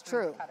pass. That's through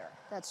the true. cutter.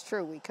 That's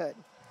true, we could.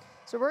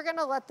 So we're going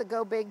to let the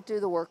Go Big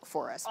do the work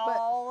for us. But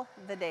All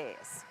the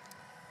days.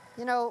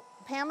 you know,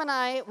 Pam and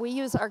I, we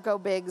use our Go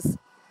Bigs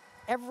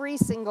every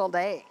single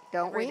day,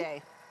 don't Every we?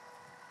 day.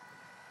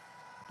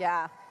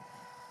 Yeah.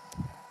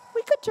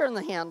 We could turn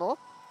the handle,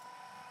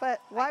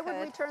 but why would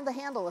we could. turn the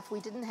handle if we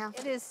didn't have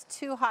It to? is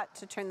too hot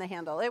to turn the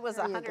handle. It was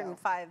There you go.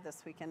 105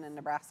 this weekend in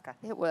Nebraska.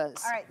 It was.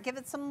 All right, give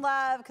it some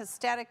love because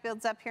static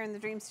builds up here in the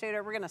Dream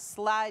Studio. We're going to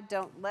slide,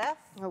 don't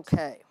lift.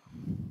 Okay.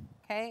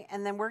 Okay,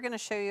 and then we're going to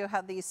show you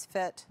how these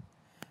fit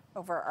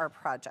over our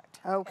project.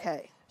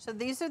 Okay. So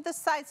these are the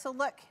sides. So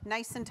look,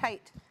 nice and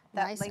tight.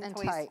 That Nice and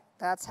lengthways. tight.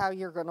 That's how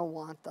you're going to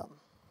want them.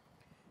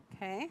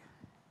 Okay.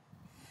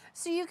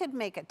 So you could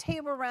make a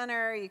table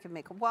runner, you could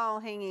make a wall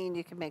hanging,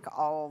 you could make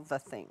all the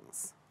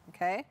things.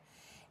 Okay.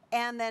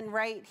 And then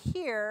right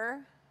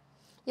here,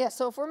 Yeah,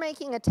 so if we're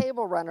making a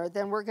table runner,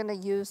 then we're going to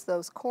use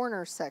those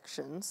corner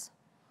sections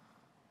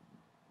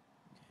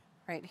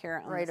Right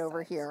here on right the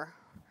over sides. here.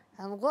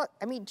 And look,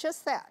 I mean,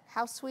 just that.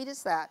 How sweet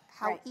is that?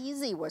 How Right.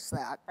 easy was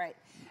that? Right.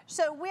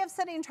 So we have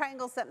setting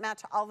triangles that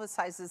match all the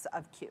sizes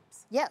of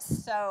cubes. Yes,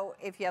 So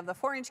if you have the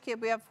 4-inch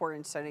cube, we have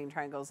 4-inch setting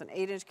triangles, an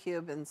 8-inch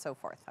cube, and so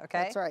forth.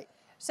 Okay. that's right.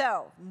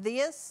 So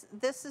this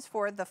is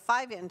for the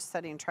 5-inch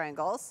setting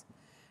triangles.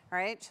 All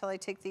right. Shall I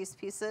take these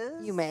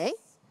pieces? You may.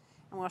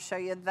 And we'll show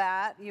you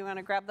that. You want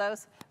to grab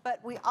those? But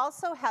we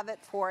also have it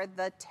for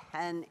the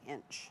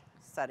 10-inch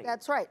setting.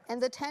 That's right.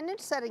 And the 10-inch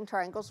setting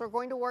triangles are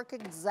going to work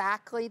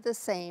exactly the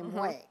same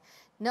way.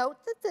 Note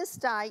that this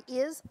die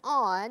is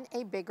on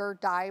a bigger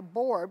die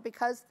board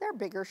because they're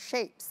bigger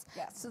shapes.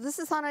 Yes. So this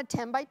is on a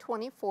 10 by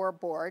 24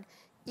 board.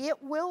 It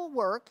will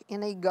work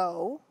in a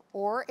Go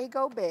or a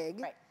Go Big,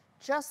 Right.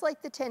 just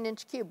like the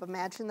 10-inch cube.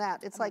 Imagine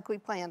that. It's like we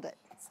planned it.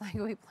 It's like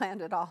we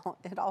planned it all.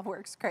 It all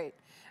works great.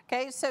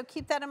 Okay, so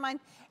keep that in mind.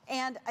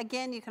 And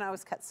again, you can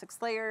always cut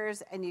 6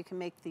 layers, and you can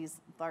make these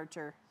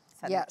larger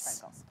setting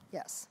triangles.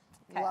 Yes.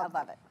 Okay, I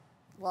love it.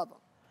 Love them.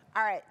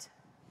 All right.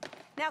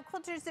 Now,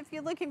 quilters, if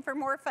you're looking for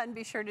more fun,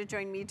 be sure to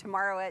join me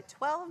tomorrow at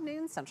 12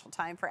 noon Central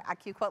Time for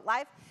AccuQuilt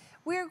Live.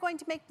 We are going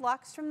to make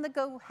blocks from the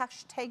Go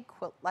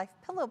 #Quilt Life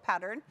pillow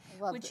pattern,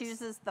 which this.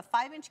 uses the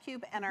 5-inch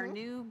cube and our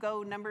new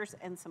Go numbers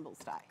and symbols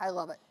die. I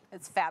love it.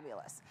 It's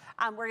fabulous.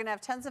 We're going to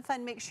have tons of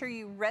fun. Make sure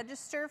you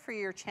register for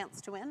your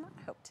chance to win.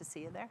 I hope to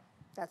see you there.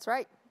 That's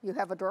right. You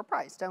have a door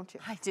prize, don't you?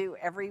 I do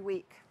every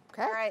week.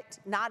 Okay. All right.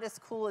 Not as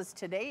cool as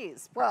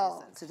today's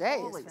Well, prizes. today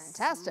is Holy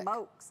fantastic.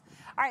 Smokes.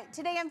 All right.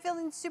 Today I'm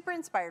feeling super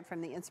inspired from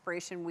the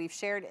inspiration we've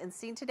shared and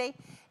seen today,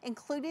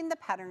 including the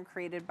pattern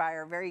created by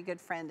our very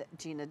good friend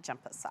Gina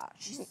Gempesaw.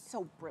 She's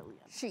so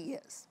brilliant. She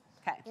is.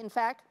 Okay. In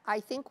fact, I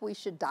think we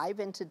should dive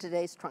into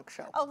today's trunk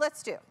show. Oh,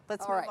 let's do.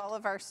 Let's All move right. all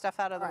of our stuff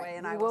out of the All right, way,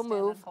 and we I will will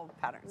stand move. and hold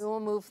patterns. We will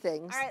move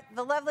things. All right.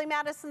 The lovely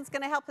Madison's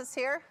going to help us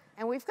here.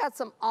 And we've got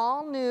some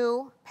all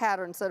new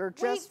patterns that are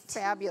just Wait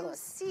till you fabulous.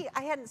 see,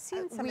 I hadn't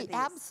seen some We of these.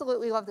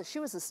 absolutely love this. She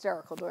was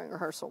hysterical during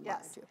rehearsal,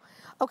 Yes. mind you.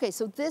 Okay,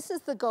 so this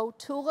is the Go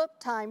Tulip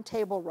Time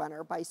Table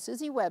Runner by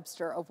Susie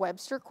Webster of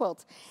Webster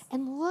Quilts.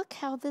 And look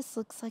how this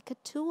looks like a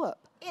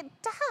tulip. It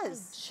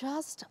does.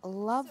 Just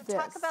love So this.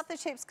 talk about the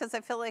shapes, because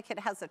I feel like it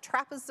has a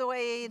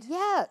trapezoid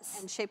Yes.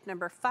 and shape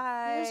number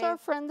 5. Here's our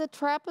friend the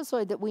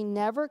trapezoid that we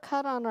never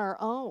cut on our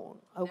own,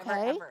 Never,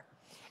 okay? ever.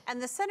 And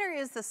the center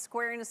is the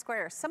square in a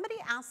square. Somebody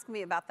asked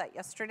me about that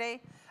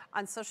yesterday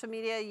on social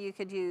media. You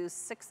could use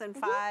 6 and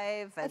 5.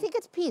 I And think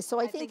it's piece. So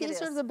I think think it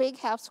these are is. the big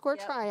half square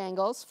Yep.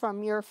 triangles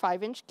from your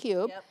 5-inch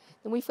cube. Yep.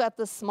 Then we've got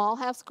the small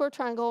half square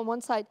triangle on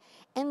one side.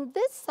 And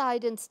this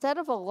side, instead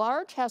of a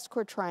large half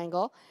square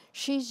triangle,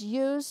 she's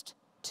used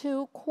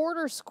 2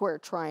 quarter square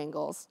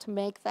triangles to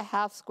make the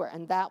half square.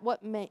 And that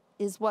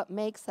is what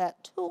makes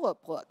that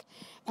tulip look.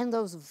 And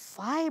those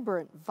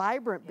vibrant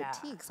Yeah.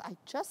 batiks, I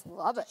just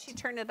love it. she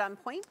turned it on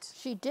point.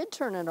 She did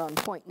turn it on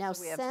point. Now,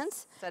 So we have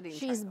since setting she's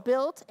triangles.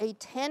 built a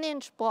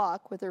 10-inch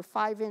block with her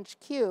 5-inch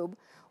cube,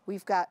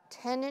 we've got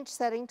 10-inch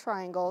setting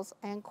triangles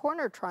and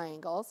corner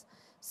triangles.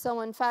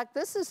 So, in fact,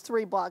 this is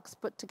 3 blocks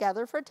put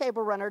together for a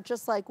table runner,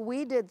 just like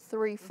we did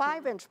 3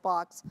 5-inch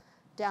blocks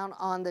down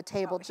on the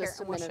table Here, just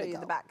a and we'll minute show you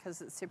ago. the back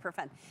because it's super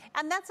fun.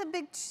 And that's a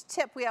big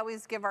tip we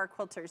always give our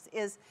quilters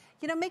is,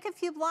 you know, make a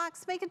few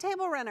blocks, make a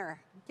table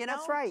runner. You know,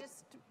 That's right.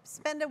 Just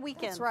spend a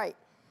weekend. That's right.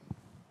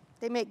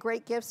 They make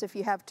great gifts if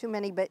you have too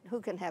many, but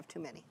who can have too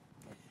many?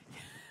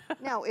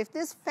 Now, if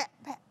this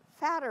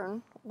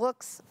pattern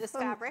looks This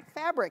fabric?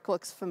 fabric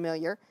looks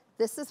familiar,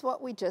 this is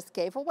what we just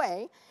gave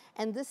away,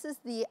 and this is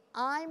the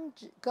I'm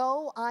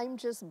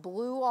Just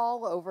Blue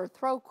All Over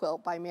Throw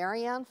Quilt by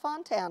Marianne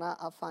Fontana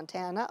of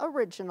Fontana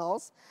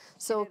Originals.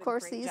 So of did a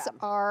course great these job.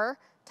 are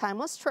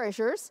timeless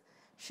treasures.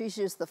 She's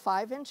used the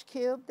 5-inch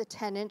cube, the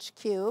 10-inch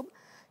cube.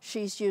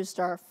 She's used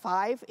our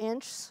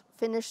 5-inch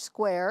finished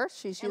square.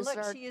 She's And used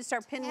look, our she used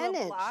our pinwheel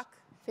 10-inch block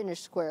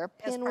finished square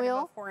as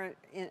pinwheel.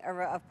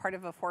 part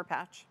of a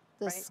 4-patch.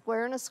 The right?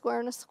 square and a square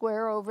and a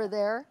square over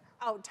there.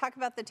 Oh, talk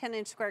about the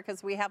 10-inch square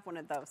because we have one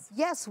of those.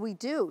 Yes, we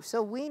do.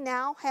 So we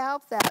now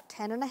have that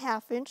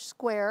 10.5-inch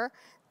square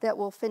that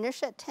will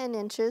finish at 10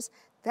 inches.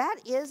 That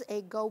is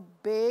a Go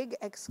Big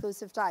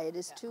exclusive die. It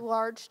is too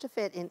large to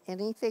fit in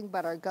anything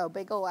but our Go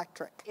Big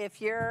electric. If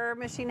your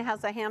machine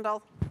has a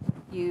handle,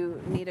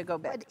 you need a Go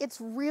Big. But it's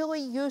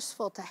really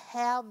useful to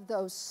have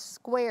those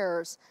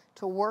squares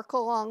to work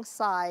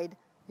alongside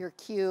your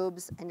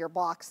cubes and your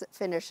blocks that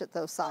finish at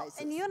those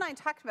sizes. And you and I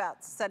talked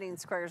about setting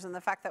squares and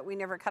the fact that we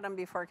never cut them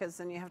before because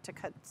then you have to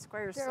cut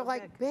squares They're so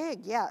like big.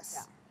 big,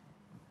 yes.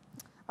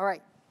 All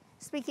right.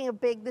 Speaking of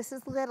big, this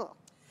is little.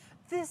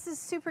 This is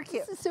super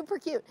cute. This is super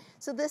cute.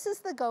 So this is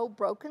the Go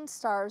Broken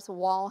Stars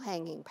wall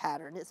hanging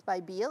pattern. It's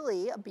by Bea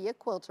Lee, a Bea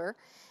quilter,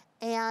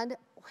 and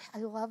I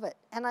love it.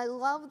 And I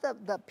love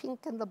the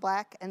pink and the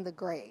black and the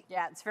gray.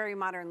 Yeah, it's very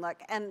modern look.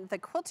 And the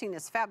quilting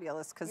is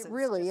fabulous because It it's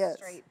really just is.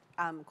 straight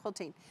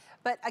quilting.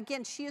 But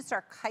again, she used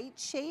our kite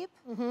shape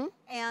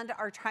and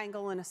our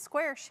triangle and a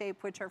square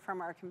shape, which are from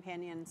our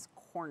companion's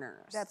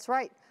corners. That's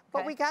right.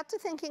 But we got to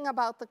thinking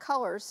about the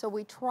colors, so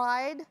we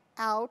tried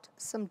out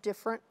some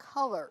different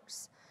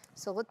colors.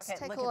 So let's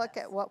take a look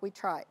at what we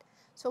tried.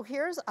 So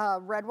here's a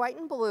red, white,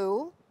 and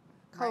blue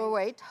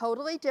colorway,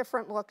 totally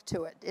different look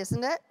to it,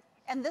 isn't it?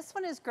 And this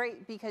one is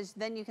great because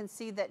then you can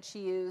see that she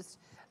used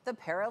the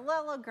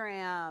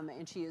parallelogram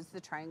and she used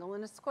the triangle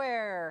and a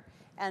square.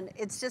 And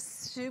it's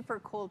just super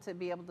cool to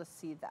be able to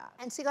see that.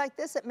 And see, like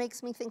this, it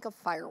makes me think of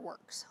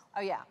fireworks.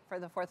 Oh yeah, for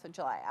the 4th of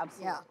July,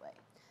 absolutely.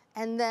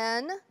 Yeah. And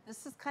then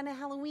this is kind of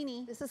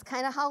Halloween-y. This is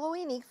kind of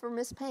Halloween-y for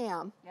Miss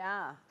Pam.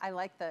 Yeah, I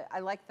like the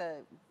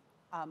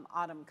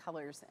autumn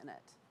colors in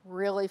it.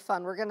 Really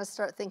fun. We're going to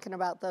start thinking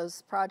about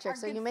those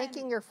projects. Are you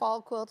making your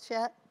fall quilts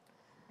yet?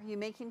 Are you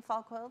making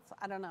fall quilts?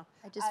 I don't know.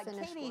 I just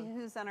finished Katie, one.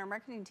 who's on our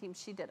marketing team,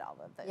 she did all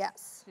of this.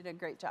 Yes. She did a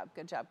great job.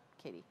 Good job,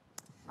 Katie.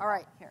 All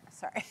right. Here,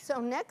 sorry. So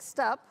next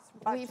up,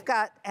 we've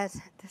got,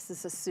 this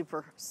is a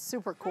super,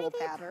 super cool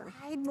pattern.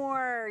 Heidi,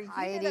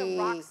 you did a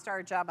rock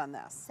star job on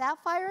this.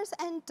 Sapphires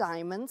and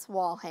diamonds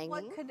wall hanging.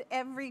 What could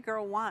every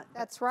girl want?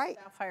 That's right.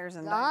 Sapphires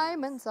and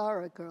diamonds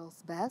are a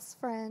girl's best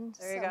friend.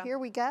 There you go. Here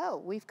we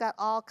go. We've got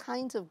all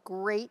kinds of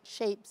great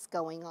shapes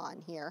going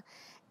on here.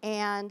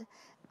 And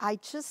I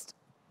just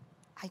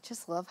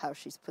love how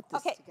she's put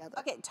this together.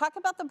 Okay, talk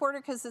about the border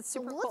because it's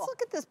super cool. Let's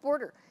look at this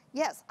border.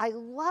 Yes, I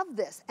love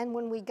this. And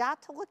when we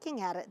got to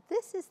looking at it,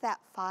 this is that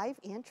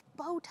 5-inch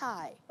bow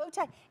tie. Bow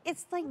tie.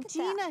 It's like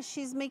Gina.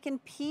 She's making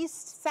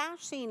pieced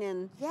sashing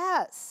and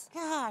yes.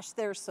 Gosh,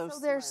 they're so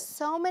smart. There's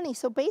so many.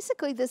 So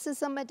basically, this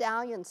is a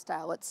medallion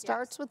style. It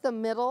starts with the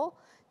middle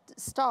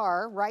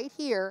star right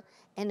here,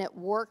 and it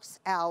works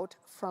out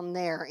from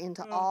there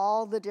into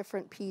all the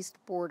different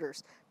pieced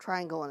borders.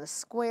 Triangle and a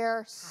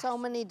square, so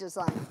many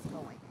designs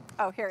going.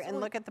 Oh, here, and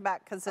look at the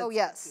back because it's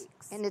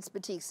batiks. And it's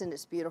batiks, and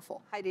it's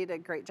beautiful. Heidi did a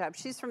great job.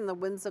 She's from the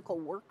Whimsical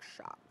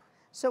Workshop.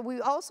 So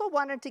we also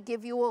wanted to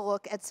give you a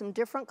look at some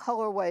different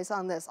colorways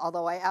on this,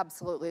 although I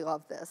absolutely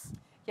love this.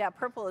 Yeah,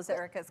 purple is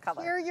Erica's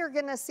color. Here you're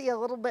going to see a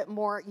little bit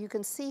more. You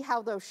can see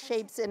how those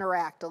shapes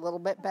interact a little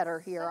bit better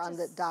here on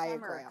the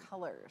diagram. Summer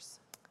colors.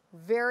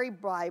 Very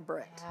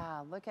vibrant.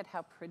 Yeah, look at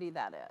how pretty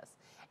that is.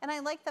 And I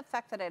like the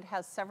fact that it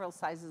has several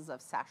sizes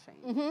of sashing.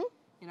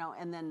 You know,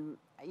 and then,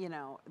 you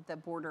know, the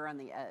border on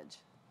the edge.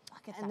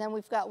 Look at that. And then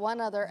we've got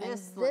one other, and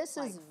this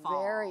is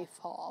very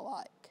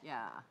fall-like.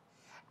 Yeah.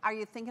 Are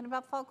you thinking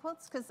about fall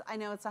quilts? Because I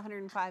know it's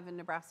 105 in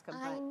Nebraska.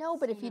 I know,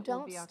 but if you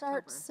don't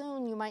start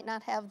soon, you might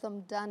not have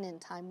them done in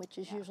time, which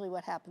is usually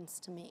what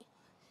happens to me.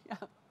 Yeah,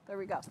 there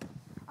we go.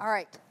 All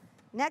right.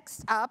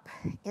 Next up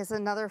is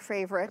another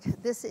favorite.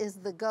 This is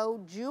the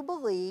Go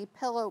Jubilee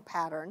pillow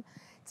pattern.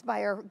 It's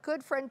by our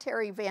good friend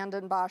Terry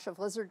Vanden Bosch of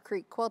Lizard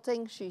Creek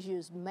Quilting. She's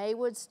used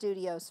Maywood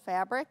Studios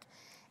fabric.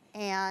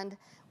 And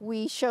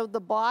we showed the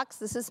box.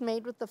 This is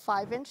made with the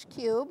 5-inch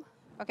Qube.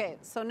 Okay,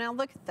 so now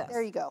look at this.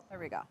 There you go. There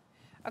we go.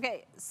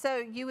 Okay, so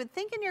you would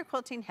think in your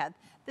quilting head,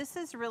 this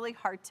is really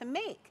hard to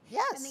make.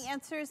 Yes. And the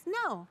answer is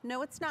no.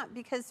 No, it's not.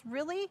 Because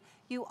really,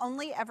 you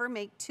only ever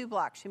make 2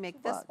 blocks. You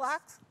make this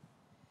block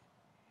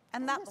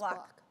and that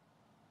block.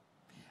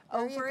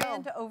 Over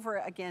and over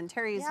again.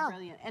 Terry is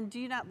brilliant. And do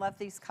you not love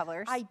these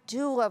colors? I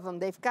do love them.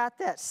 They've got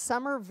that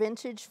summer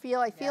vintage feel.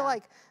 I feel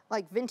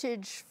like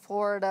vintage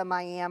Florida,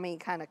 Miami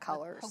kind of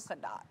colors. With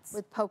polka dots.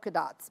 With polka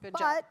dots. Good but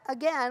job.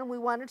 again, we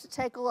wanted to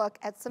take a look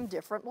at some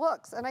different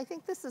looks. And I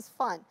think this is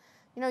fun.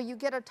 You know, you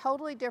get a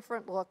totally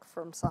different look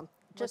from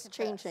just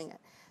changing it.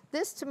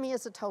 This to me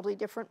is a totally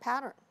different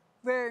pattern.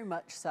 Very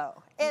much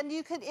so. And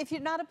you could, if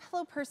you're not a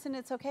pillow person,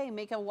 it's okay.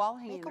 Make a wall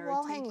hanging or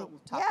a table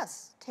topper.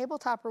 Yes, table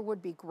topper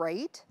would be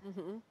great.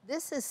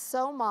 This is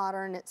so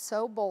modern. It's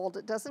so bold.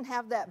 It doesn't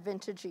have that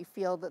vintagey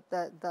feel that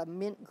the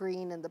mint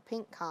green and the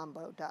pink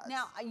combo does.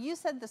 Now, you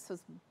said this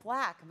was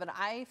black, but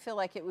I feel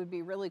like it would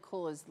be really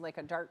cool as like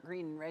a dark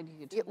green and red.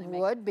 You could totally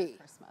make would be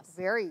Christmas.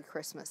 very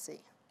Christmassy.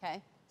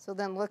 Okay. So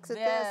then look at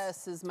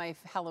this. This is my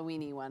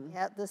Halloween-y one.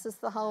 Yeah, this is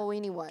the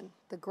Halloween-y one.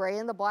 The gray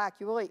and the black.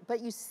 But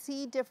you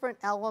see different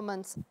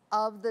elements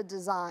of the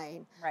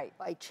design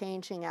by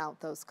changing out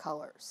those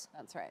colors.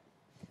 That's right.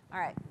 All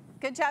right.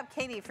 Good job,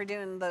 Katie, for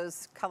doing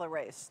those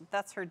colorways.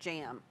 That's her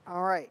jam.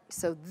 All right.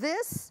 So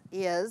this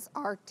is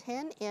our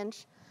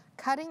 10-inch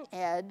cutting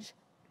edge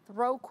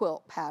throw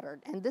quilt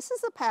pattern. And this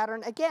is a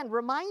pattern, again,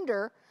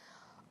 reminder,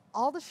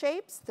 all the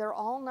shapes, they're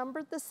all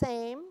numbered the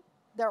same.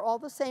 They're all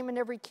the same in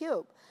every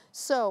cube.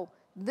 So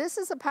this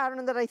is a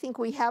pattern that I think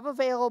we have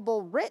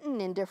available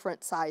written in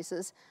different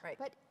sizes,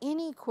 but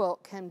any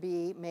quilt can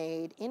be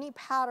made, any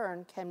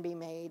pattern can be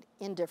made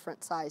in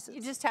different sizes.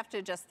 You just have to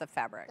adjust the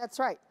fabric. That's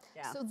right.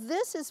 Yeah. So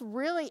this is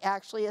really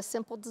actually a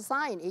simple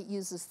design. It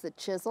uses the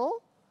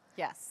chisel,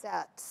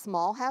 that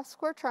small half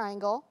square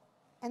triangle,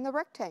 and the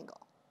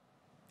rectangle.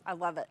 I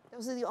love it.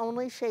 Those are the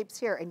only shapes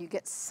here, and you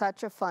get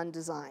such a fun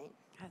design.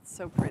 That's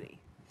so pretty.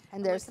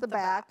 And there's the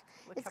back.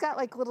 It's got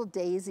like little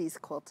daisies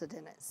quilted in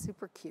it.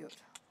 Super cute.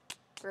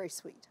 Very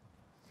sweet.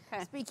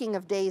 Okay. Speaking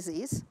of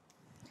daisies,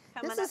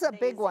 this is a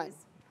big one.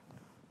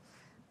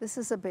 This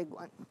is a big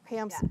one.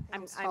 Pam's, Yeah,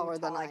 Pam's I'm taller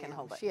than tall, I I can am.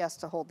 hold it. She has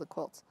to hold the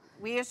quilts.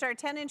 We used our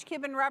 10-inch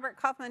cube and Robert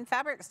Kaufman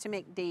fabrics to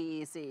make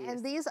daisies.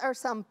 And these are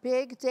some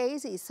big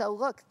daisies. So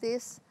look,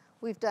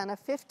 we've done a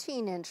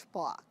 15-inch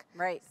block.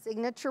 Right.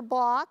 Signature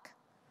block,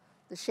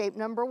 the shape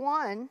number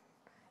 1,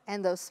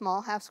 and those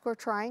small half-square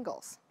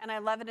triangles. And I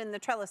love it in the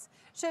trellis.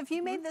 So if you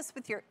Mm-hmm. made this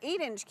with your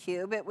 8-inch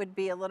cube, it would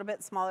be a little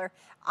bit smaller.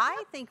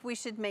 I think we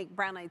should make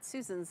brown-eyed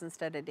Susans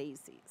instead of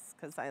daisies,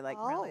 because I like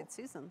brown-eyed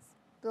Susans.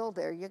 Bill,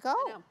 there you go.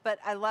 I know, but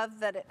I love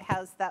that it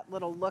has that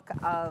little look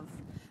of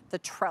the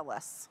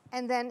trellis.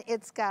 And then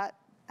it's got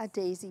a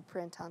daisy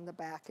print on the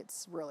back.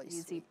 It's really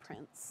Easy sweet.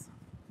 prints.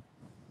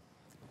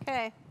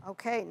 Okay.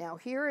 Okay, now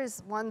here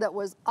is one that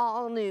was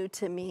all new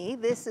to me.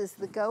 This is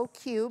the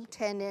Qube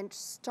 10-inch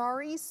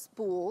Starry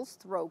Spools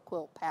throw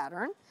quilt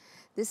pattern.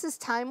 This is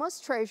Timeless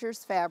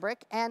Treasures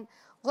fabric, and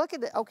look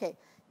at it. Okay,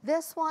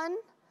 this one,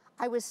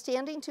 I was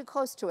standing too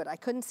close to it. I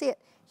couldn't see it.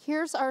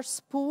 Here's our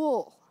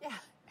spool. Yeah.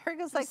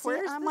 Erica's like, See,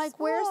 where's I'm the like,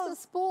 where's the spools?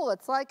 spool?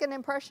 It's like an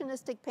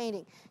impressionistic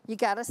painting. You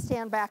got to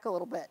stand back a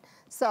little bit.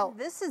 So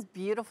This is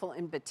beautiful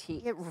in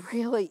batik. it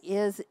really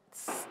is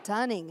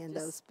stunning in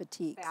those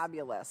batiks.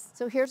 Fabulous.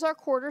 So here's our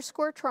quarter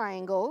square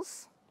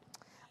triangles,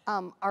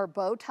 our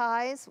bow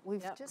ties.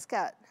 We've Yep. just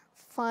got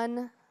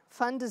fun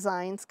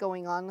designs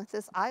going on with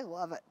this. I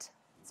love it.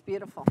 It's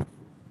beautiful.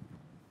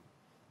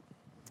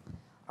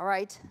 All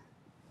right.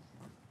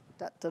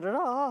 Da, da, da,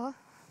 da.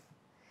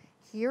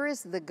 Here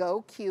is the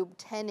Qube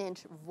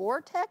 10-inch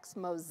Vortex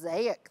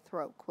Mosaic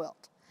throat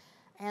quilt.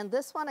 And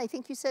this one, I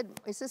think you said,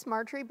 is this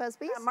Marjorie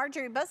Busby's?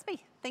 Marjorie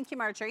Busby. Thank you,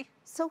 Marjorie.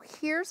 So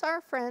here's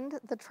our friend,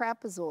 the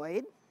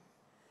trapezoid.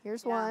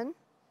 Here's one.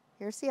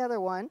 Here's the other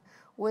one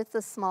with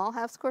the small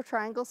half-square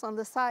triangles on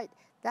the side.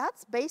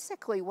 That's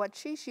basically what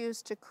she's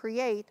used to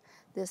create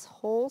this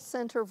whole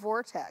center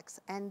vortex.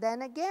 And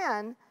then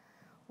again,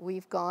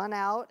 we've gone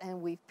out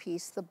and we've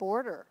pieced the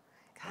border.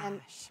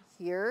 And Gosh.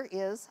 here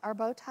is our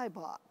bow tie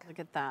block. Look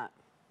at that.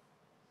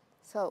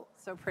 So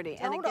So pretty.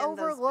 And don't again,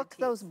 overlook batiks.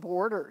 those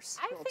borders.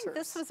 I think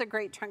this was a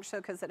great trunk show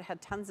because it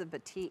had tons of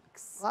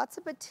batiks. Lots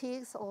of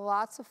batiks,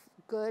 lots of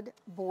good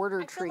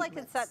border I feel like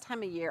it's that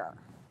time of year.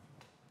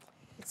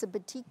 It's a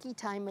batiki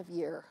time of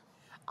year.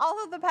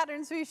 All of the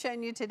patterns we've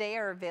shown you today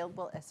are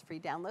available as free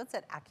downloads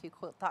at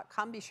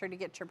AccuQuilt.com. Be sure to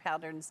get your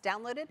patterns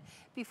downloaded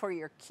before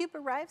your cube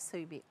arrives so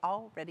you'll be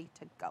all ready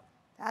to go.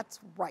 That's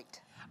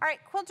right. All right,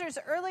 quilters,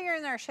 earlier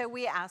in our show,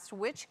 we asked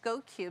which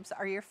Qubes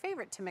are your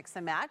favorite to mix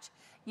and match.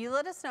 You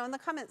let us know in the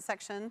comments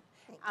section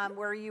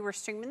where you were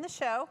streaming the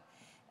show.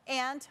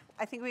 And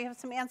I think we have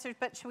some answers,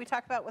 but should we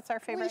talk about what's our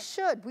favorite?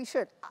 We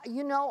should.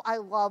 You know, I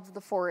love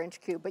the 4-inch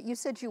cube, but you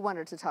said you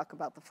wanted to talk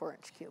about the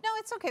 4-inch cube. No,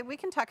 it's okay. We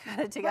can talk about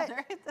it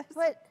together.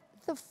 But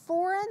the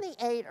 4 and the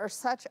 8 are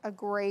such a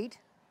great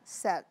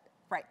set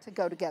to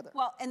go together.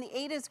 Well, and the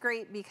 8 is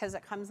great because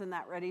it comes in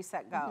that ready,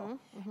 set, go.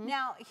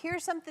 Now,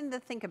 here's something to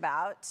think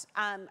about.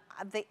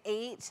 The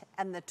 8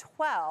 and the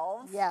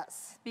 12.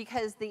 Yes.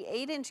 Because the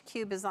 8-inch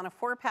cube is on a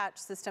 4-patch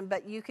system,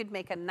 but you could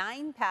make a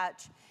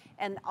 9-patch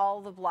and all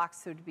the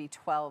blocks would be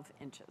 12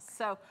 inches.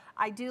 So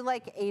I do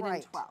like 8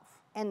 and 12.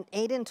 And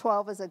 8 and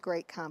 12 is a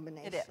great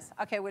combination. It is.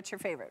 Okay, what's your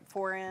favorite?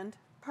 4 and?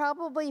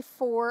 Probably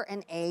 4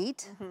 and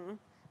 8.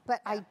 But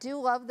I do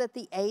love that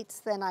the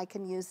 8s then I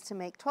can use to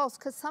make 12s,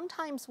 because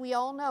sometimes we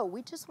all know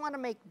we just want to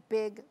make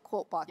big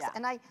quilt blocks.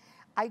 And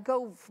I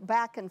go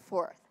back and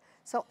forth.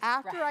 So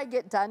after I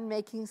get done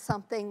making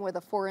something with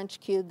a 4-inch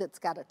cube that's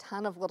got a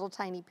ton of little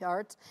tiny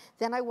parts,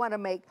 then I want to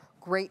make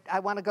I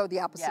want to go the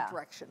opposite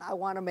direction. I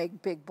want to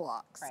make big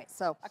blocks. Right.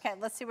 So okay,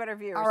 let's see what our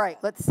viewers all right,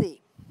 let's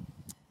see.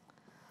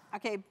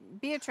 Okay,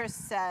 Beatrice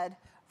said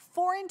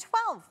 4 and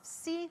 12.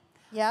 See?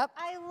 Yep.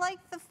 I like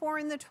the 4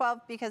 and the 12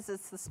 because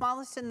it's the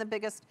smallest and the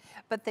biggest,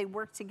 but they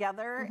work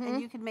together, and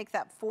you can make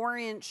that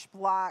 4-inch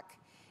block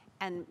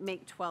and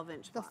make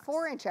 12-inch blocks. The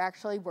 4-inch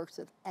actually works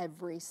with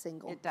every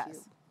single It does.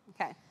 cube.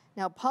 Okay.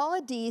 Now,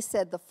 Paula D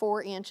said the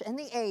 4-inch and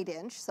the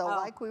 8-inch, so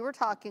like we were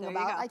talking there you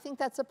about, go. I think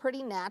that's a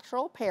pretty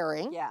natural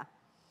pairing. Yeah.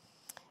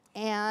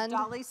 And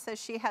Dolly says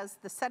she has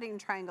the setting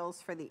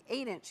triangles for the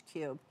 8-inch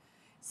cube,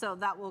 so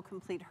that will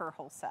complete her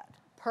whole set.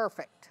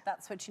 perfect.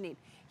 That's what you need.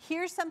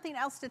 Here's something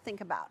else to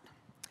think about.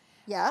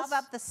 Yes. How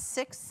about the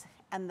 6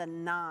 and the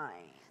 9?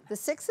 The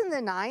 6 and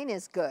the 9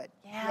 is good.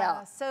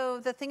 Yeah. So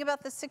the thing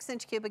about the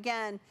 6-inch cube,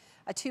 again,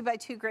 a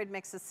 2x2 grid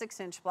makes a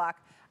 6-inch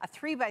block. A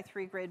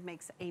 3x3 grid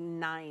makes a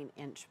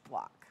 9-inch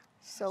block.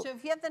 So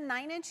if you have the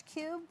 9-inch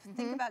cube,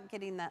 think about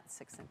getting that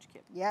 6-inch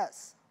cube.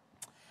 Yes.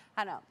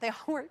 I know, they all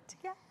work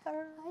together.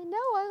 I know,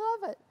 I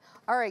love it.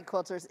 All right,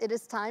 quilters, it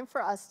is time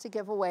for us to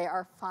give away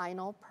our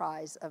final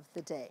prize of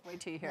the day. Wait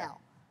till you hear. Now,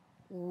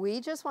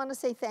 we just want to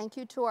say thank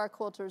you to our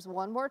quilters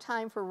one more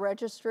time for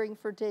registering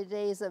for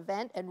today's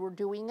event, and we're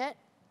doing it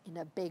in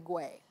a big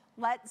way.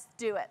 Let's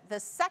do it. The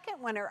second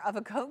winner of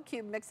a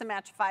Qube Mix and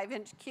Match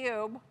 5-inch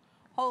cube,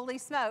 holy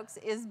smokes,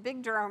 is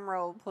big drum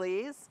roll,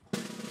 please.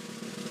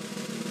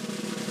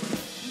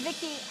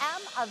 Vicki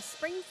M. of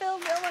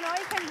Springfield,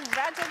 Illinois.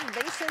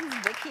 Congratulations,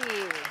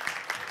 Vicki.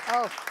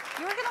 Oh,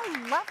 You were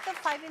going to love the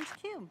 5-inch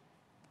cube.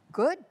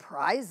 Good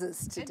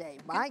prizes today.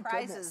 My good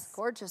prizes. Goodness.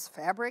 Gorgeous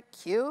fabric,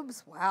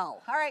 cubes. Wow.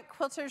 All right,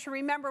 quilters,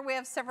 remember we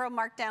have several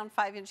marked down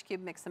 5-inch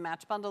cube mix and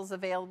match bundles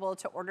available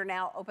to order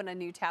now. Open a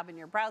new tab in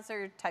your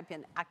browser, type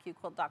in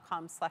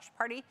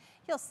AccuQuilt.com/party.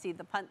 You'll see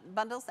the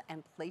bundles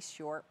and place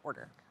your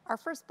order. Our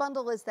first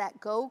bundle is that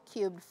Go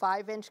Qube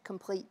 5-inch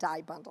complete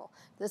die bundle.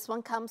 This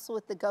one comes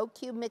with the Go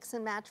Qube mix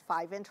and match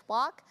 5-inch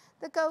block,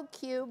 the Go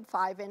Qube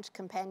 5-inch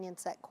companion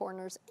set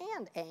corners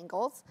and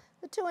angles,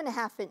 the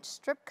 2.5-inch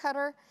strip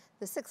cutter,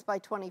 the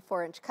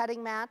 6x24-inch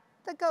cutting mat,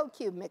 the Go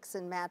Qube mix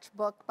and match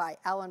book by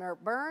Eleanor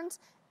Burns,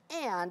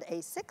 and a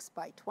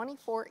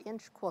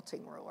 6x24-inch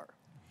quilting ruler.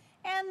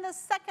 And the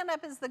second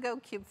up is the Go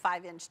Qube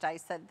 5-inch die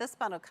set. This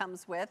bundle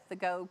comes with the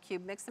Go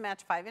Qube mix and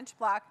match 5-inch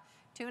block,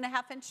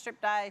 2.5-inch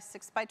strip die,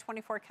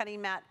 6x24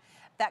 cutting mat,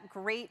 that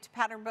great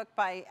pattern book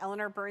by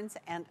Eleanor Burns,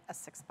 and a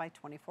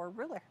 6x24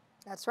 ruler.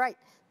 That's right.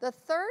 The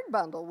third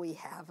bundle we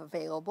have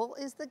available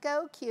is the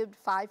Go Qube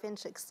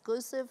 5-inch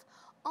exclusive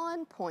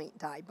On Point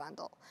die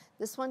bundle.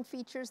 This one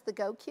features the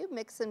Go Qube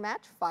mix and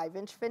match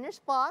 5-inch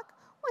finished block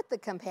with the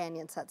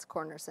companion sets,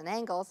 corners, and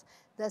angles,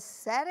 the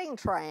setting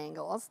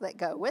triangles that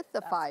go with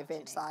the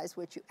 5-inch size,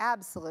 which you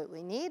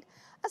absolutely need,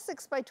 a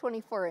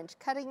 6x24-inch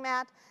cutting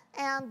mat,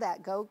 and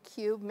that Go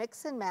Qube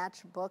mix and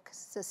match book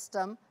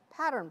system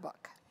pattern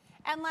book.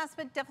 And last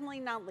but definitely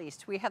not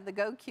least, we have the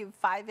Go Qube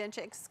 5-inch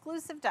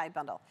exclusive die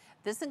bundle.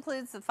 This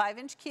includes the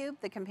 5-inch cube,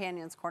 the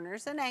companions,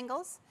 corners, and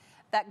angles,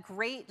 that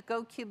great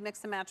Go Qube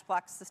mix and match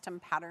block system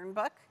pattern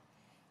book.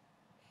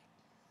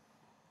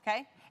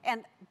 Okay,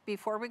 and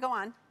before we go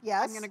on,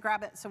 yes, I'm going to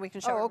grab it so we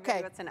can show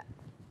everybody what's in it.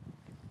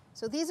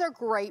 So these are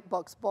great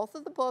books. Both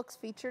of the books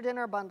featured in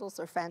our bundles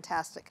are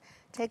fantastic.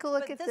 Take a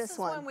look at this one. This is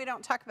one we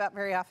don't talk about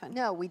very often.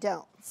 No, we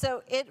don't.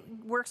 So it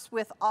works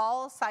with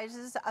all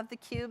sizes of the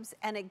cubes,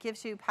 and it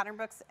gives you pattern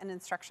books and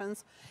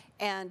instructions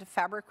and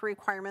fabric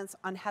requirements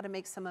on how to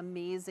make some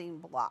amazing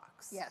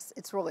blocks. Yes,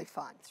 it's really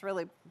fun. It's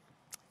a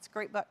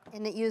great book.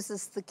 And it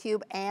uses the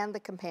cube and the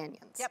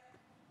companions. Yep.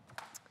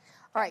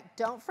 All right,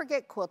 don't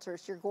forget,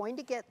 quilters, you're going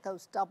to get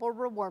those double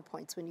reward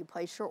points when you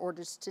place your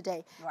orders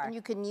today. And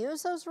you can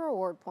use those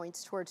reward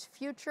points towards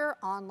future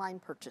online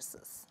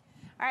purchases.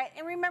 All right,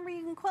 and remember,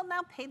 you can quilt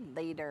now, pay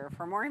later.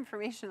 For more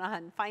information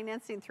on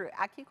financing through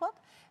AccuQuilt,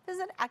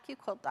 visit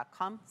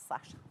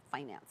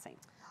AccuQuilt.com/financing.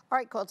 All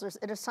right, quilters,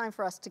 it is time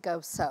for us to go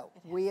sew.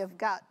 We have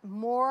got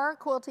more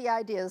quilty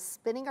ideas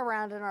spinning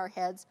around in our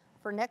heads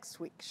for next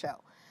week's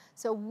show.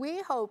 So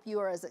we hope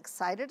you are as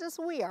excited as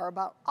we are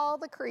about all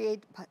the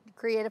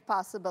creative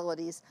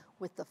possibilities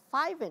with the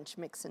 5-inch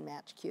mix and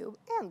match cube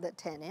and the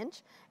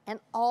 10-inch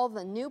and all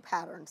the new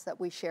patterns that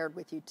we shared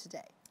with you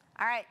today.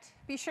 All right,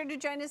 be sure to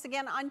join us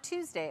again on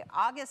Tuesday,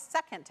 August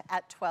 2nd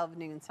at 12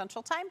 noon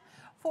Central Time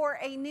for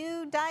a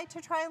new Die to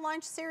Try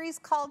launch series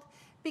called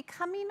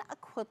Becoming a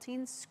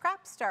Quilting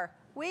Scrap Star.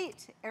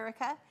 Wait,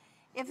 Erica,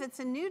 if it's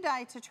a new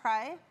die to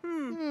try,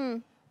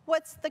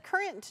 what's the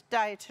current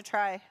die to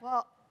try?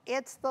 Well,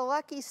 it's the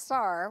Lucky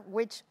Star,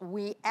 which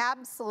we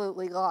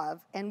absolutely love,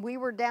 and we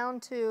were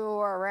down to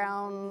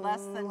around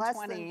less than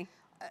 20.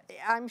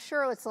 I'm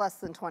sure it's less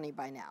than 20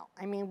 by now.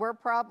 I mean, we're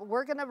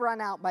going to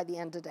run out by the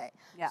end of the day.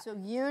 Yeah. So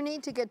you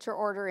need to get your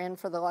order in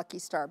for the Lucky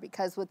Star,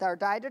 because with our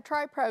Die to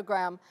Try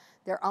program,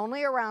 they're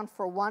only around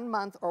for 1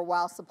 month or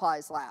while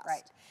supplies last.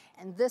 Right.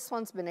 And this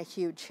one's been a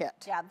huge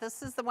hit. Yeah,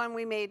 this is the one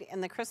we made in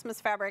the Christmas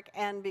fabric,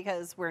 and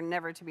because we're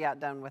never to be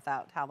outdone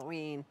without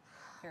Halloween,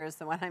 here's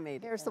the one I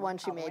made. Here's the one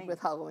she made with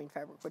Halloween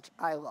fabric, which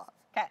I love.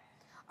 Okay.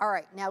 All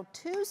right, now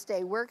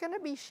Tuesday, we're going to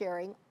be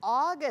sharing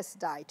August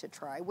Die to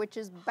Try, which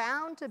is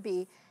bound to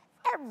be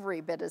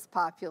every bit as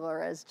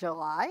popular as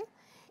July.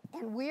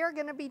 And we are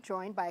going to be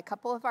joined by a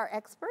couple of our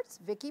experts,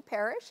 Vicki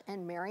Parrish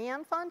and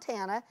Marianne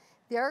Fontana.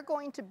 They're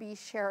going to be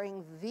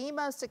sharing the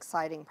most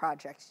exciting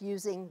projects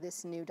using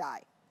this new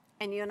die.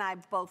 And you and I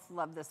both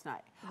love this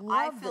die.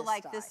 I feel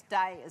like this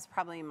die is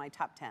probably in my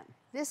top 10.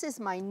 This is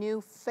my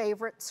new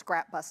favorite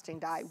scrap busting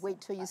die.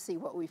 Wait till you see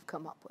what we've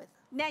come up with.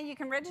 Now you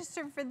can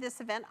register for this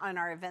event on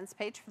our events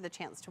page for the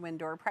chance to win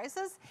door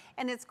prizes,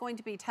 and it's going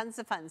to be tons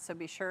of fun, so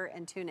be sure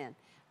and tune in.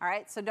 All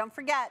right, so don't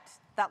forget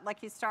that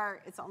Lucky Star,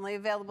 it's only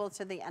available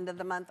to the end of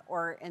the month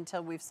or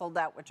until we've sold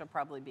out, which will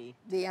probably be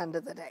the end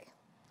of the day.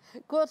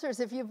 Quilters,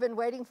 if you've been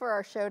waiting for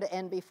our show to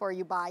end before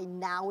you buy,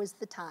 now is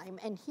the time,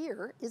 and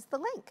here is the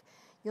link.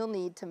 You'll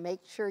need to make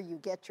sure you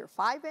get your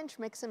 5-inch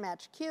mix and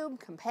match cube,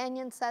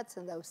 companion sets,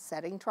 and those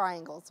setting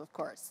triangles, of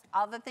course.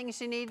 all the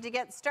things you need to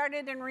get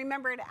started, and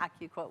remember, at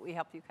AccuQuilt, we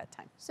help you cut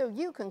time. So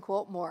you can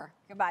quilt more.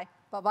 Goodbye.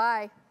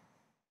 Bye-bye.